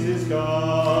pleases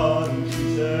God, and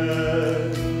she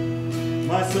said,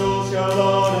 my soul shall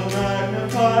laud and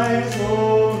magnify his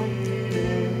holy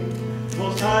name,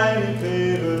 most highly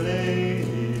favored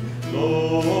Lady,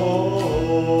 Gloria.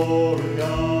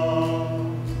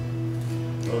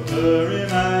 Of her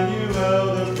Emmanuel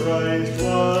the Christ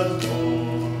was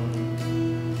born,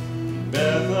 in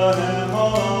Bethlehem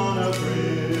on a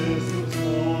Christmas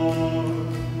morn,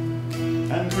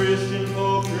 and Christian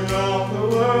folk throughout the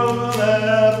world will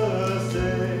ever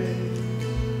say,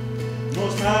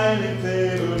 most highly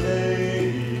favored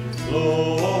Lady, Gloria.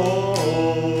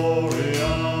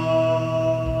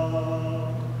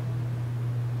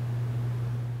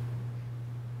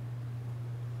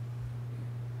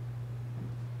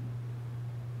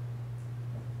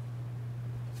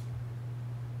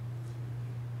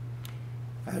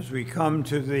 As we come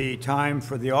to the time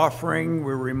for the offering,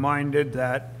 we're reminded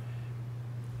that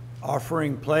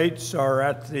offering plates are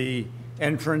at the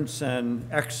entrance and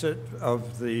exit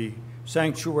of the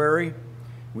sanctuary.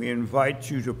 We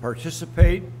invite you to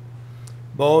participate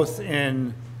both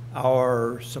in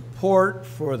our support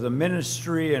for the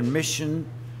ministry and mission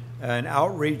and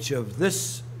outreach of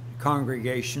this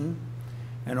congregation,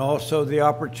 and also the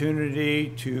opportunity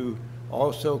to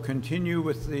also continue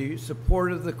with the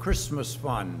support of the Christmas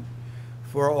Fund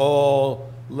for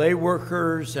all lay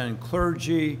workers and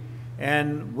clergy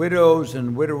and widows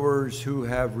and widowers who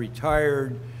have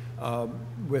retired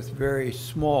with very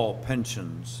small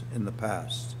pensions in the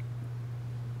past.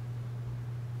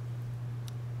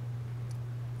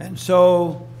 And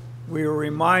so we are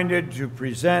reminded to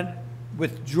present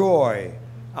with joy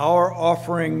our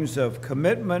offerings of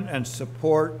commitment and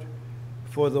support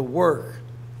for the work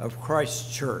of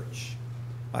Christ's church.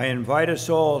 I invite us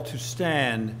all to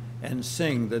stand and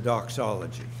sing the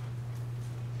doxology.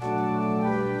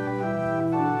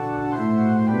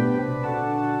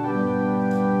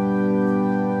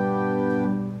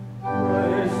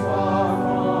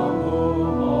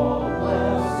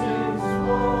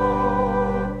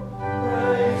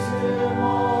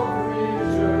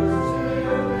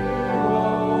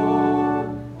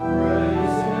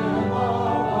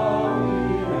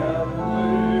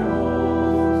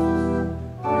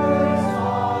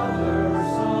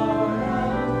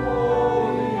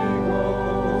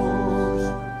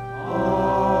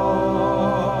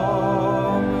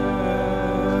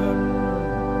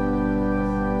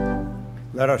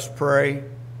 Let us pray.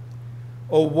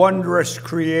 O wondrous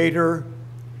Creator,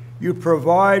 you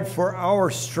provide for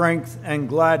our strength and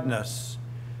gladness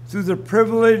through the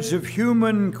privilege of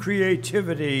human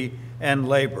creativity and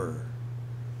labor.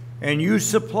 And you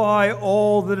supply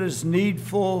all that is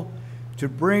needful to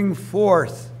bring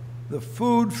forth the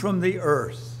food from the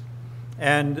earth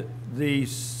and the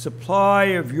supply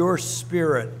of your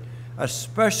Spirit,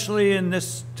 especially in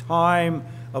this time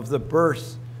of the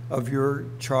birth of your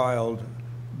child,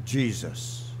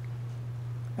 Jesus.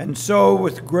 And so,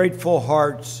 with grateful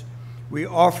hearts, we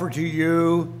offer to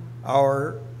you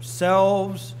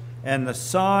ourselves and the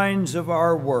signs of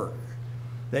our work,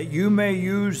 that you may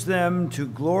use them to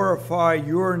glorify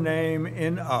your name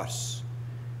in us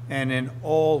and in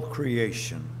all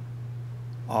creation.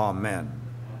 Amen.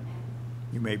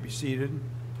 You may be seated.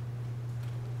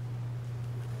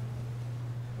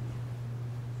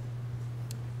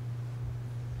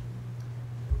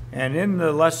 And in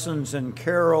the lessons and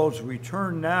carols, we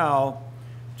turn now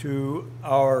to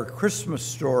our Christmas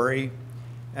story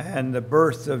and the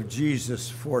birth of Jesus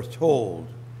foretold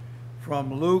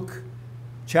from Luke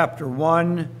chapter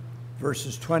 1,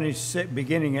 verses 26,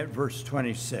 beginning at verse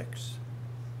 26.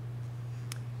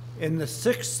 In the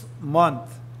 6th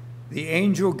month, the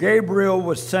angel Gabriel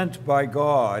was sent by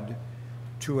God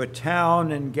to a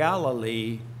town in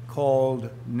Galilee called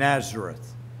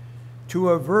Nazareth, to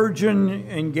a virgin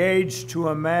engaged to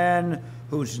a man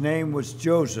whose name was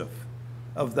Joseph,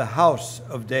 of the house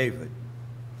of David.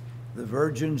 The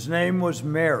virgin's name was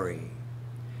Mary,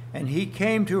 and he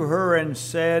came to her and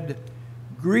said,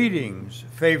 "Greetings,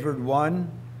 favored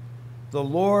one, the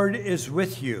Lord is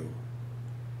with you."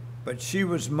 But she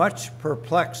was much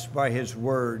perplexed by his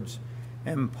words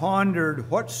and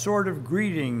pondered what sort of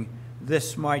greeting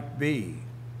this might be.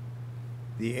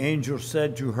 The angel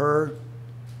said to her,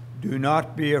 Do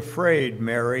not be afraid,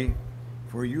 Mary,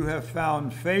 for you have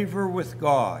found favor with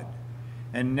God.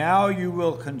 And now you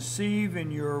will conceive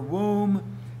in your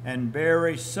womb and bear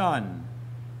a son,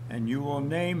 and you will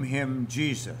name him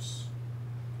Jesus.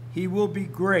 He will be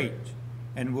great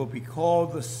and will be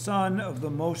called the Son of the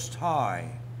Most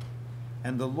High.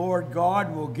 And the Lord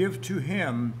God will give to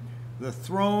him the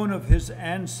throne of his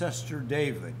ancestor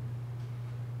David.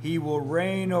 He will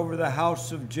reign over the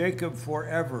house of Jacob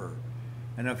forever,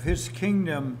 and of his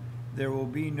kingdom there will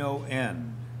be no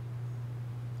end.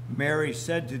 Mary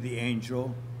said to the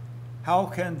angel, "How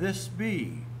can this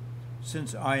be,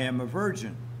 since I am a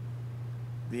virgin?"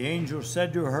 The angel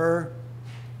said to her,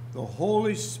 "The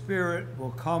Holy Spirit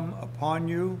will come upon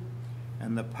you,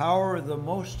 and the power of the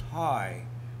Most High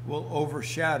will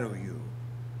overshadow you.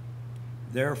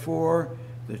 Therefore,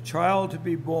 the child to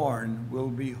be born will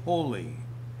be holy.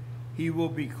 He will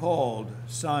be called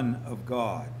Son of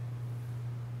God."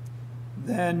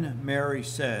 Then Mary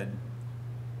said,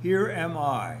 "Here am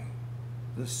I,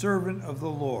 the servant of the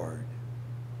Lord.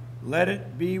 Let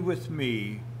it be with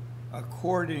me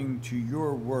according to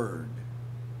your word."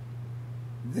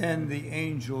 Then the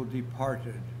angel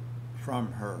departed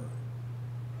from her.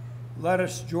 Let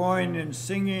us join in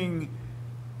singing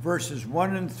verses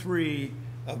 1 and 3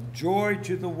 of Joy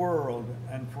to the World,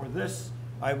 and for this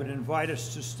I would invite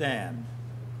us to stand.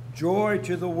 Joy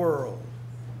to the World.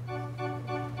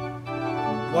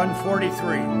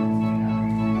 143.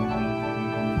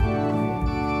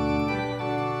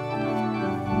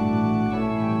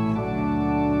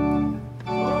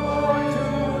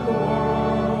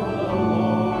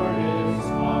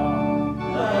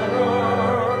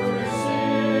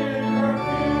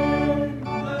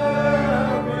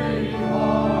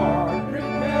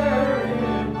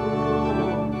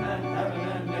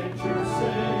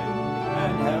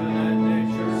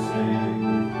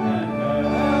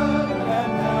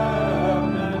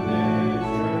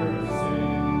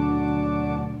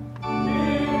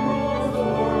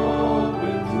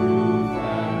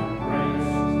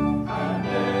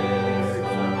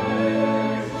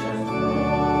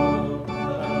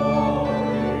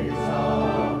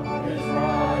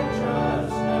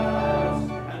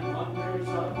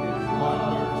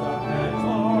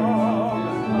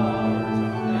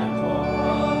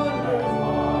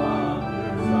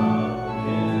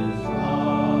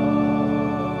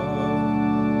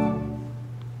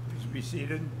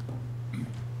 Seated.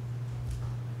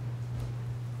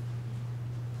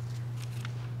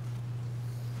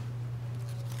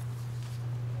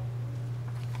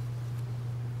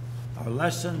 Our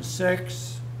lesson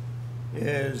 6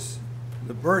 is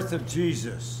the birth of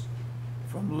Jesus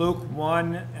from Luke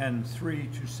 1 and 3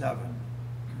 to 7.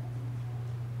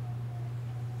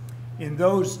 In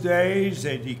those days,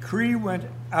 a decree went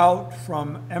out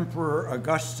from Emperor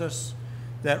Augustus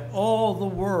that all the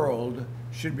world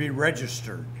should be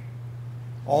registered.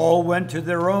 All went to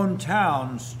their own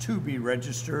towns to be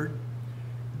registered.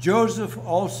 Joseph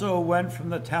also went from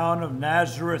the town of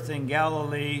Nazareth in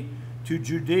Galilee to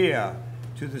Judea,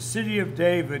 to the city of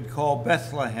David called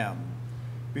Bethlehem,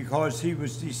 because he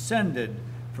was descended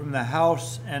from the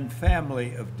house and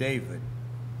family of David.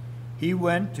 He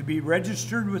went to be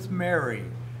registered with Mary,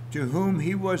 to whom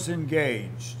he was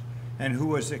engaged, and who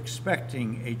was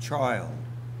expecting a child.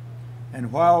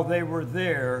 And while they were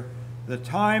there, the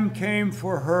time came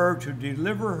for her to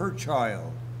deliver her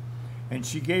child. And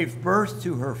she gave birth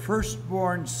to her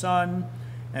firstborn son,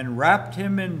 and wrapped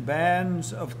him in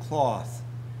bands of cloth,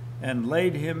 and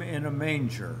laid him in a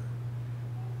manger,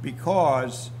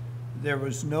 because there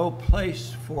was no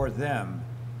place for them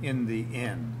in the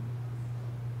inn.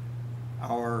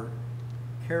 Our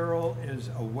carol is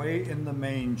Away in the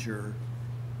Manger,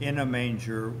 in a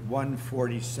Manger,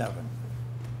 147.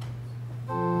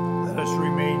 Let us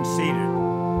remain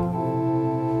seated.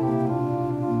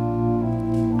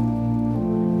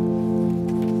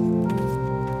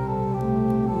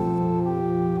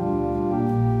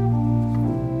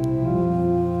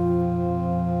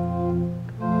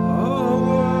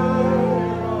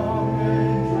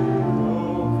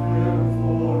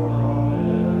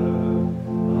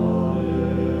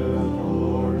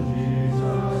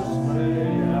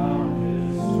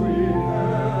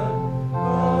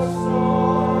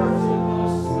 Stars in the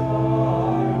sky.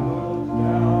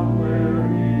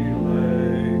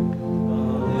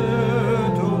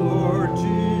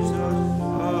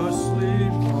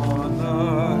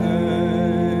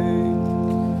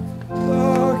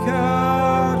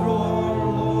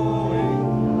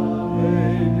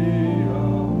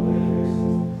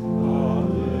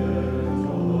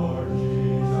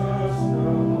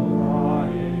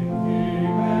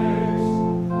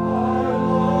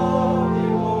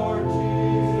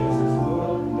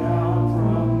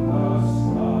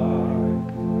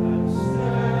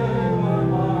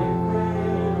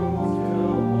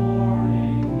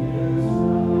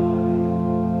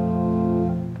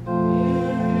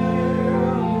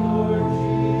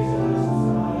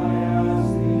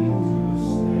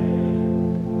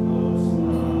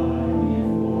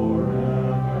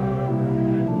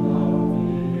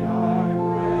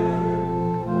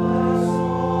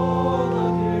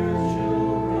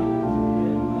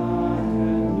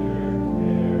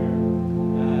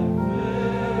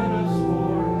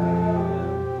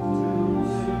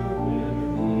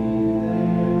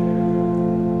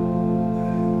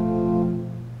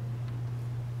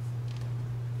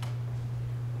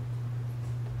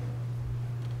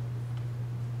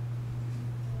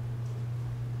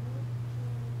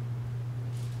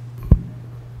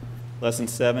 Lesson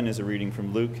 7 is a reading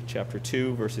from Luke chapter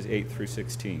 2, verses 8 through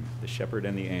 16, the shepherd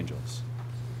and the angels.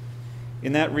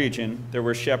 In that region there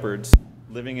were shepherds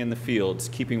living in the fields,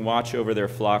 keeping watch over their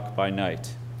flock by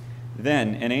night.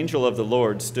 Then an angel of the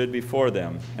Lord stood before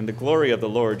them, and the glory of the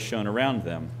Lord shone around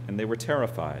them, and they were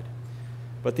terrified.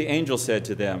 But the angel said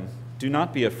to them, "Do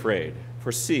not be afraid,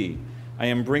 for see, I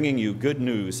am bringing you good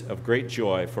news of great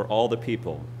joy for all the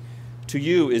people. To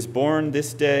you is born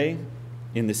this day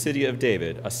in the city of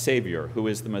David a Savior, who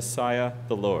is the Messiah,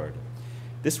 the Lord.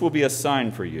 This will be a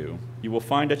sign for you. You will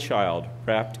find a child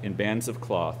wrapped in bands of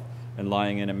cloth and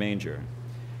lying in a manger."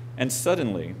 And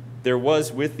suddenly there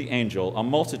was with the angel a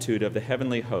multitude of the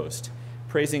heavenly host,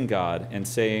 praising God and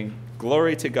saying,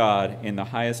 "Glory to God in the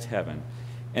highest heaven,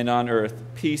 and on earth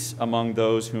peace among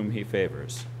those whom he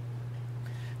favors."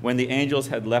 When the angels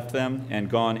had left them and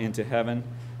gone into heaven,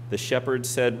 the shepherds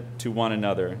said to one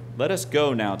another, "Let us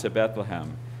go now to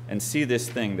Bethlehem and see this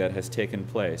thing that has taken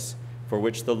place, for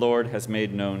which the Lord has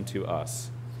made known to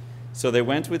us." So they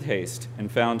went with haste and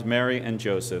found Mary and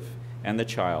Joseph and the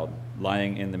child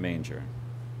lying in the manger.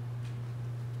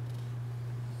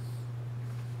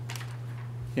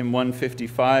 Hymn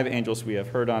 155, Angels We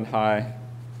Have Heard on High,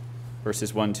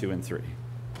 verses 1, 2, and 3.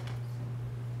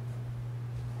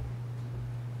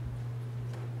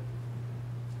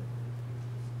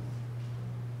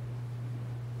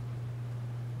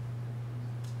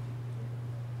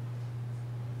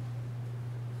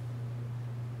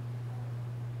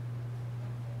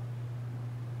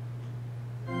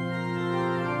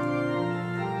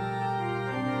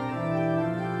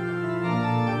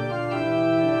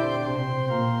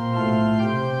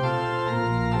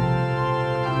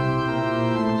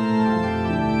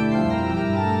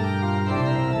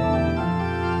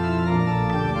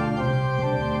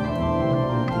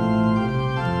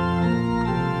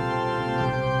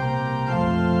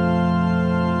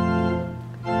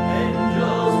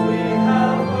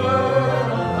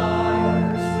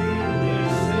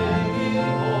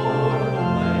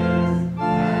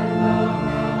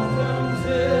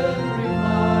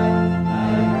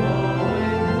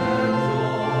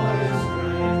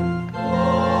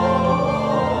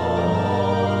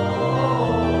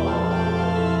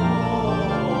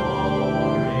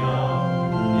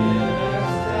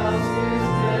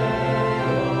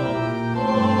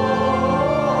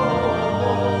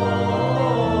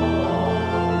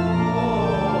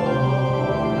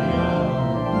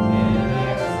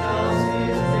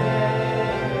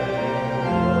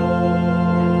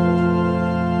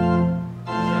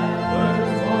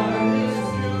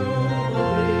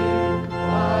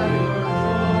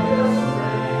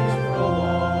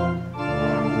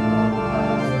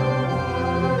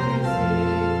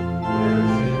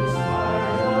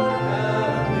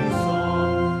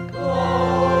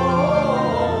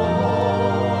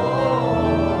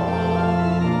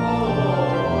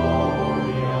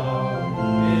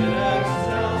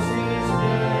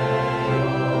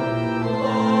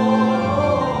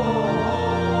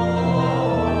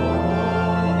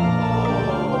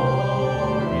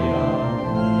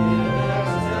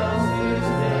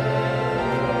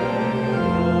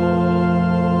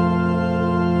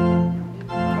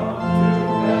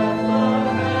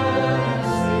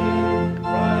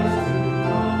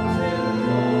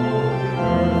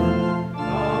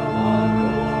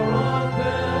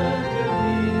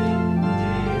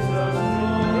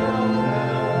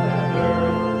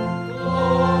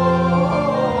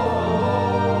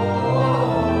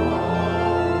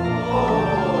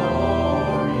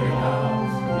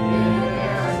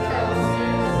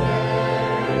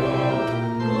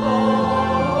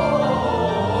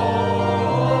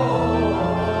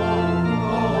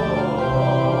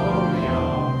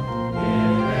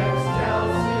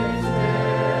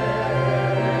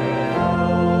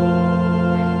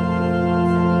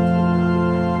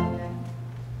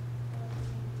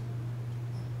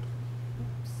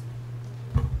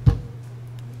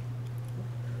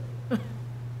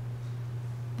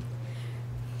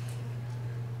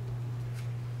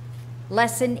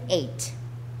 Lesson 8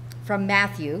 from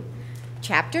Matthew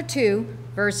chapter 2,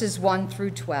 verses 1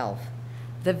 through 12,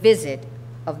 the visit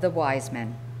of the wise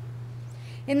men.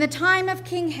 In the time of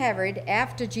King Herod,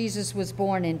 after Jesus was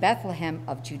born in Bethlehem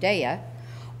of Judea,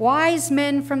 wise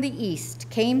men from the east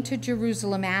came to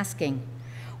Jerusalem asking,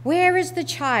 "Where is the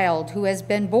child who has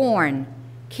been born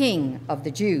King of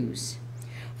the Jews?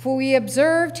 For we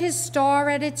observed his star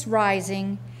at its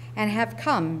rising and have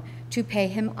come to pay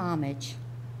him homage."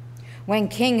 When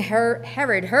King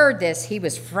Herod heard this, he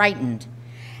was frightened,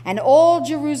 and all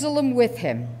Jerusalem with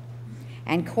him.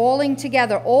 And calling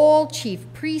together all chief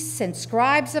priests and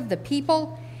scribes of the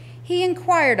people, he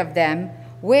inquired of them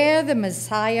where the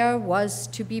Messiah was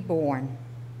to be born.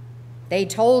 They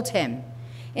told him,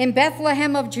 "In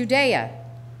Bethlehem of Judea,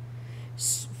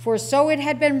 for so it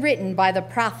had been written by the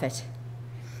prophet,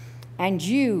 'And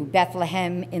you,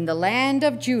 Bethlehem, in the land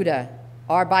of Judah,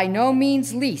 are by no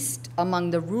means least among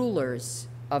the rulers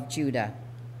of Judah.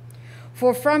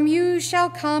 For from you shall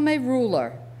come a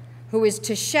ruler who is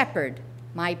to shepherd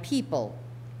my people,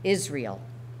 Israel.'"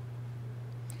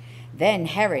 Then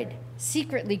Herod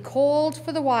secretly called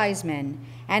for the wise men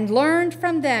and learned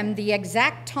from them the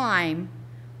exact time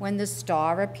when the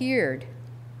star appeared.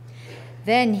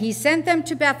 Then he sent them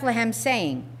to Bethlehem,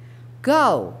 saying,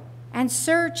 "Go and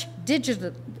search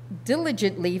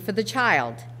diligently for the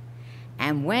child,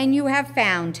 and when you have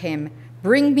found him,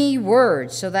 bring me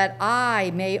word so that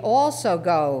I may also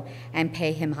go and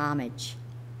pay him homage."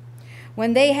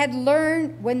 When they had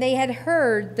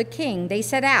heard the king, they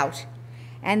set out,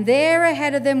 and there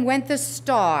ahead of them went the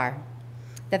star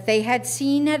that they had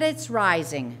seen at its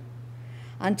rising,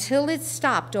 until it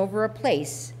stopped over a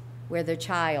place where the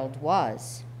child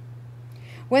was.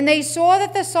 When they saw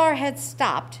that the star had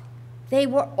stopped, they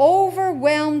were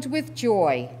overwhelmed with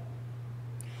joy.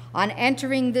 On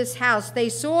entering this house, they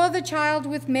saw the child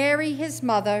with Mary, his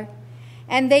mother,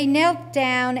 and they knelt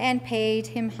down and paid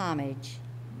him homage.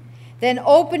 Then,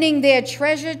 opening their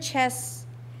treasure chests,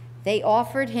 they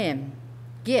offered him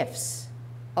gifts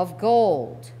of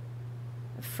gold,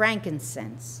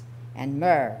 frankincense, and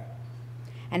myrrh.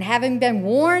 And having been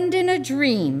warned in a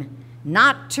dream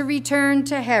not to return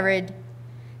to Herod,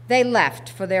 they left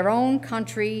for their own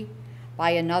country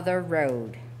by another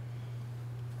road.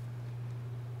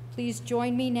 Please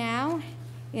join me now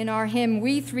in our hymn,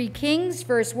 "We Three Kings,"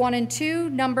 verse 1 and 2,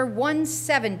 number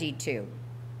 172.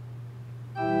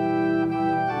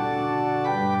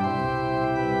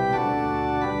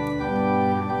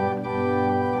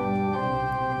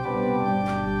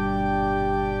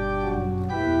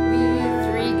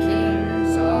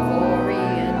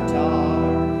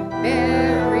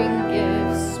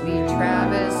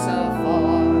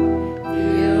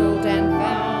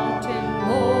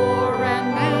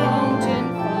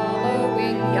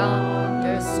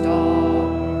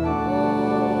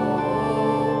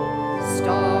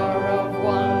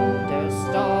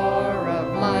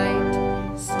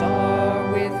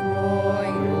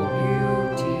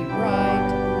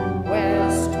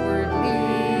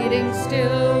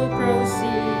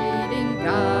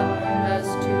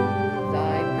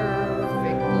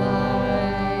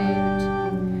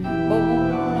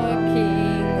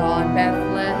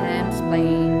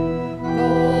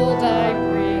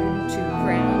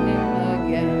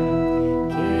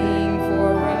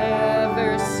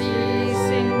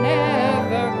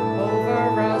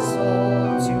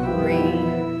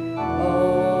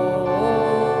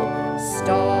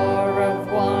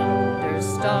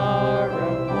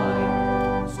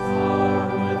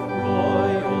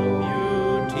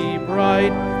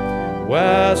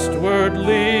 Westward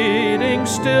leading,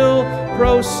 still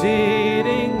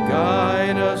proceeding,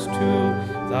 guide us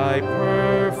to thy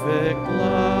perfect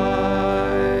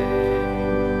light.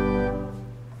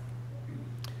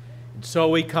 And so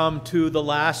we come to the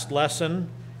last lesson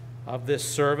of this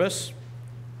service.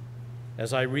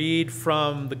 As I read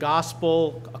from the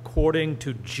Gospel according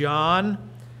to John,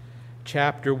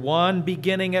 chapter 1,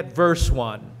 beginning at verse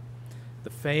 1, the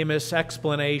famous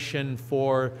explanation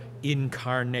for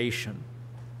incarnation.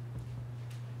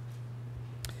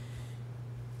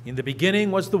 In the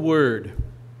beginning was the Word,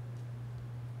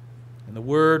 and the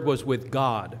Word was with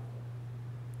God,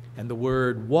 and the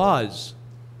Word was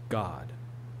God.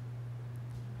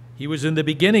 He was in the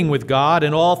beginning with God,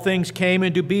 and all things came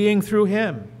into being through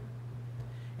him.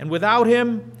 And without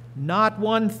him, not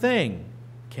one thing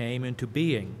came into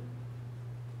being.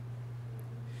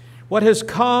 What has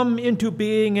come into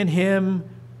being in him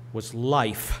was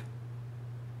life.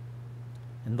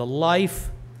 And the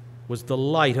life was the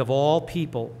light of all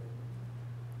people.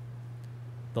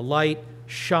 The light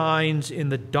shines in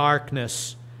the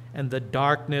darkness, and the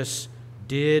darkness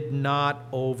did not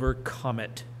overcome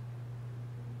it.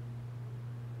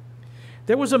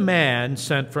 There was a man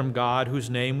sent from God whose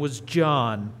name was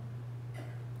John.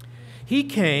 He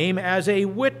came as a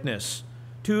witness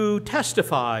to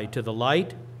testify to the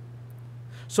light,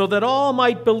 so that all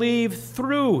might believe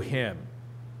through him.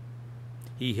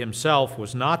 He himself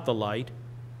was not the light,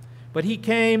 but he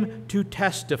came to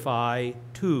testify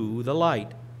to the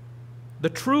light, the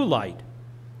true light,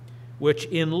 which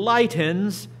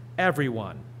enlightens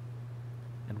everyone,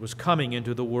 and was coming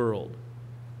into the world.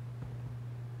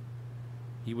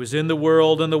 He was in the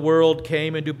world, and the world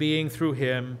came into being through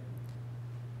him,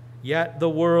 yet the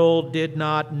world did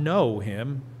not know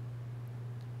him.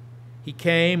 He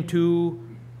came to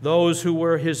those who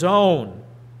were his own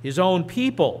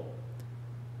people,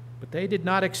 but they did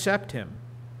not accept him.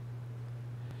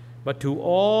 But to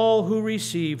all who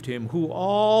received him, who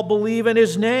all believe in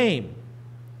his name,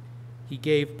 he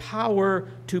gave power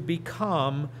to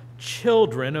become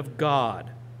children of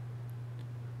God,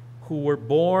 who were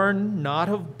born not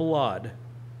of blood,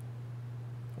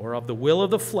 or of the will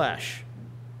of the flesh,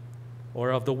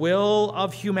 or of the will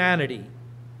of humanity,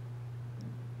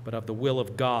 but of the will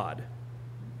of God.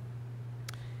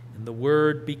 And the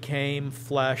Word became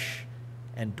flesh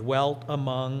and dwelt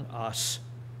among us,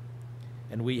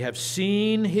 and we have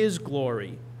seen his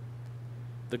glory,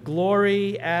 the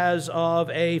glory as of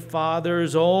a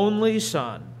Father's only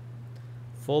Son,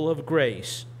 full of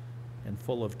grace and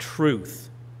full of truth.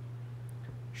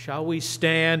 Shall we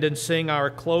stand and sing our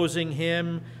closing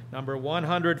hymn, number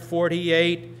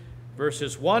 148,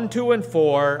 verses 1, 2, and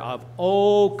 4 of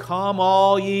O Come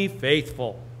All Ye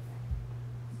Faithful.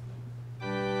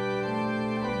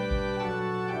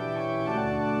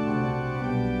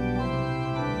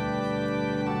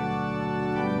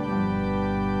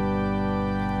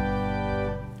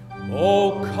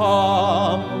 O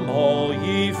come, all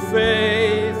ye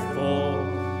faithful,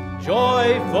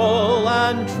 joyful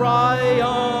and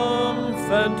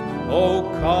triumphant. O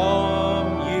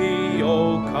come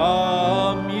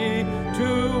ye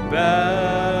to Bethlehem.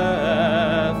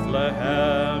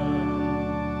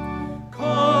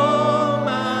 Come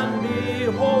and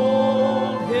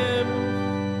behold him,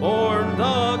 born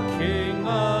the King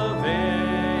of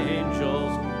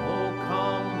angels. O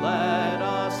come, let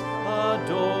us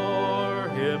adore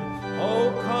him.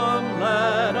 Oh, come,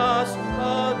 let us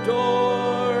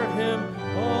adore him.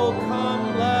 Oh,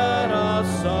 come, let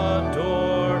us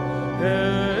adore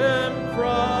him,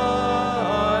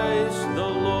 Christ the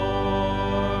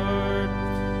Lord.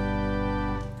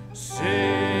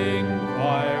 Sing,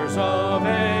 choirs of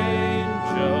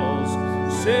angels,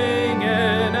 sing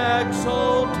in exultation.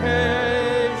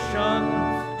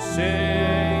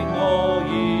 Sing, all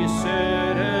ye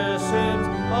citizens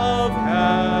of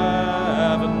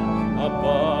heaven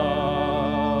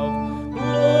above.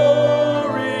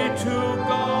 Glory to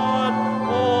God,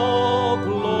 all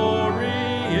glory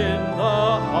in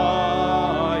the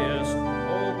highest.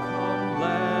 Oh, come,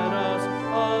 let us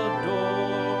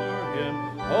adore him.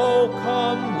 Oh,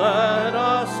 come, let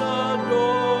us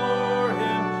adore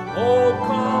him. Oh,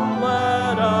 come,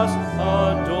 let us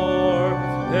adore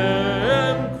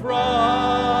him,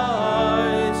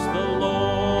 Christ the Lord.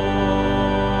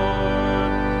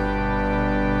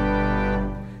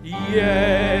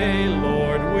 Yea,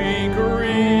 Lord, we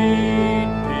greet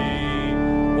thee,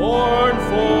 born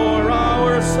for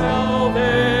our salvation.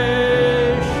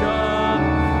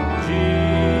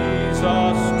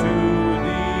 Jesus, to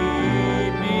thee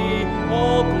be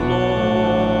all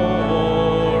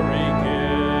glory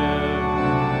give.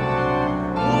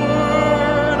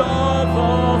 Word of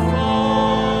the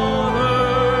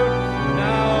Father,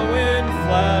 now in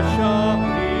flesh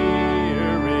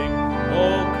appearing.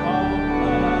 Oh, come,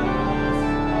 let us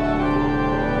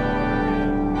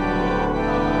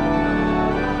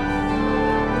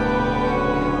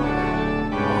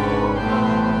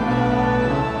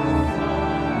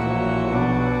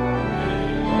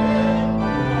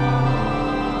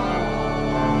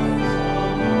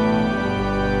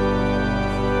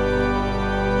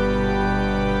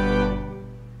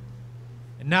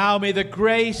And now may the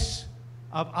grace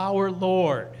of our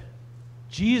Lord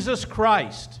Jesus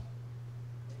Christ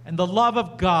and the love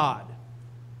of God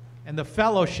and the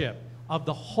fellowship of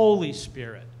the Holy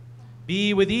Spirit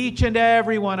be with each and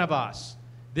every one of us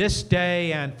this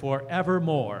day and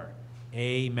forevermore.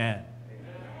 Amen.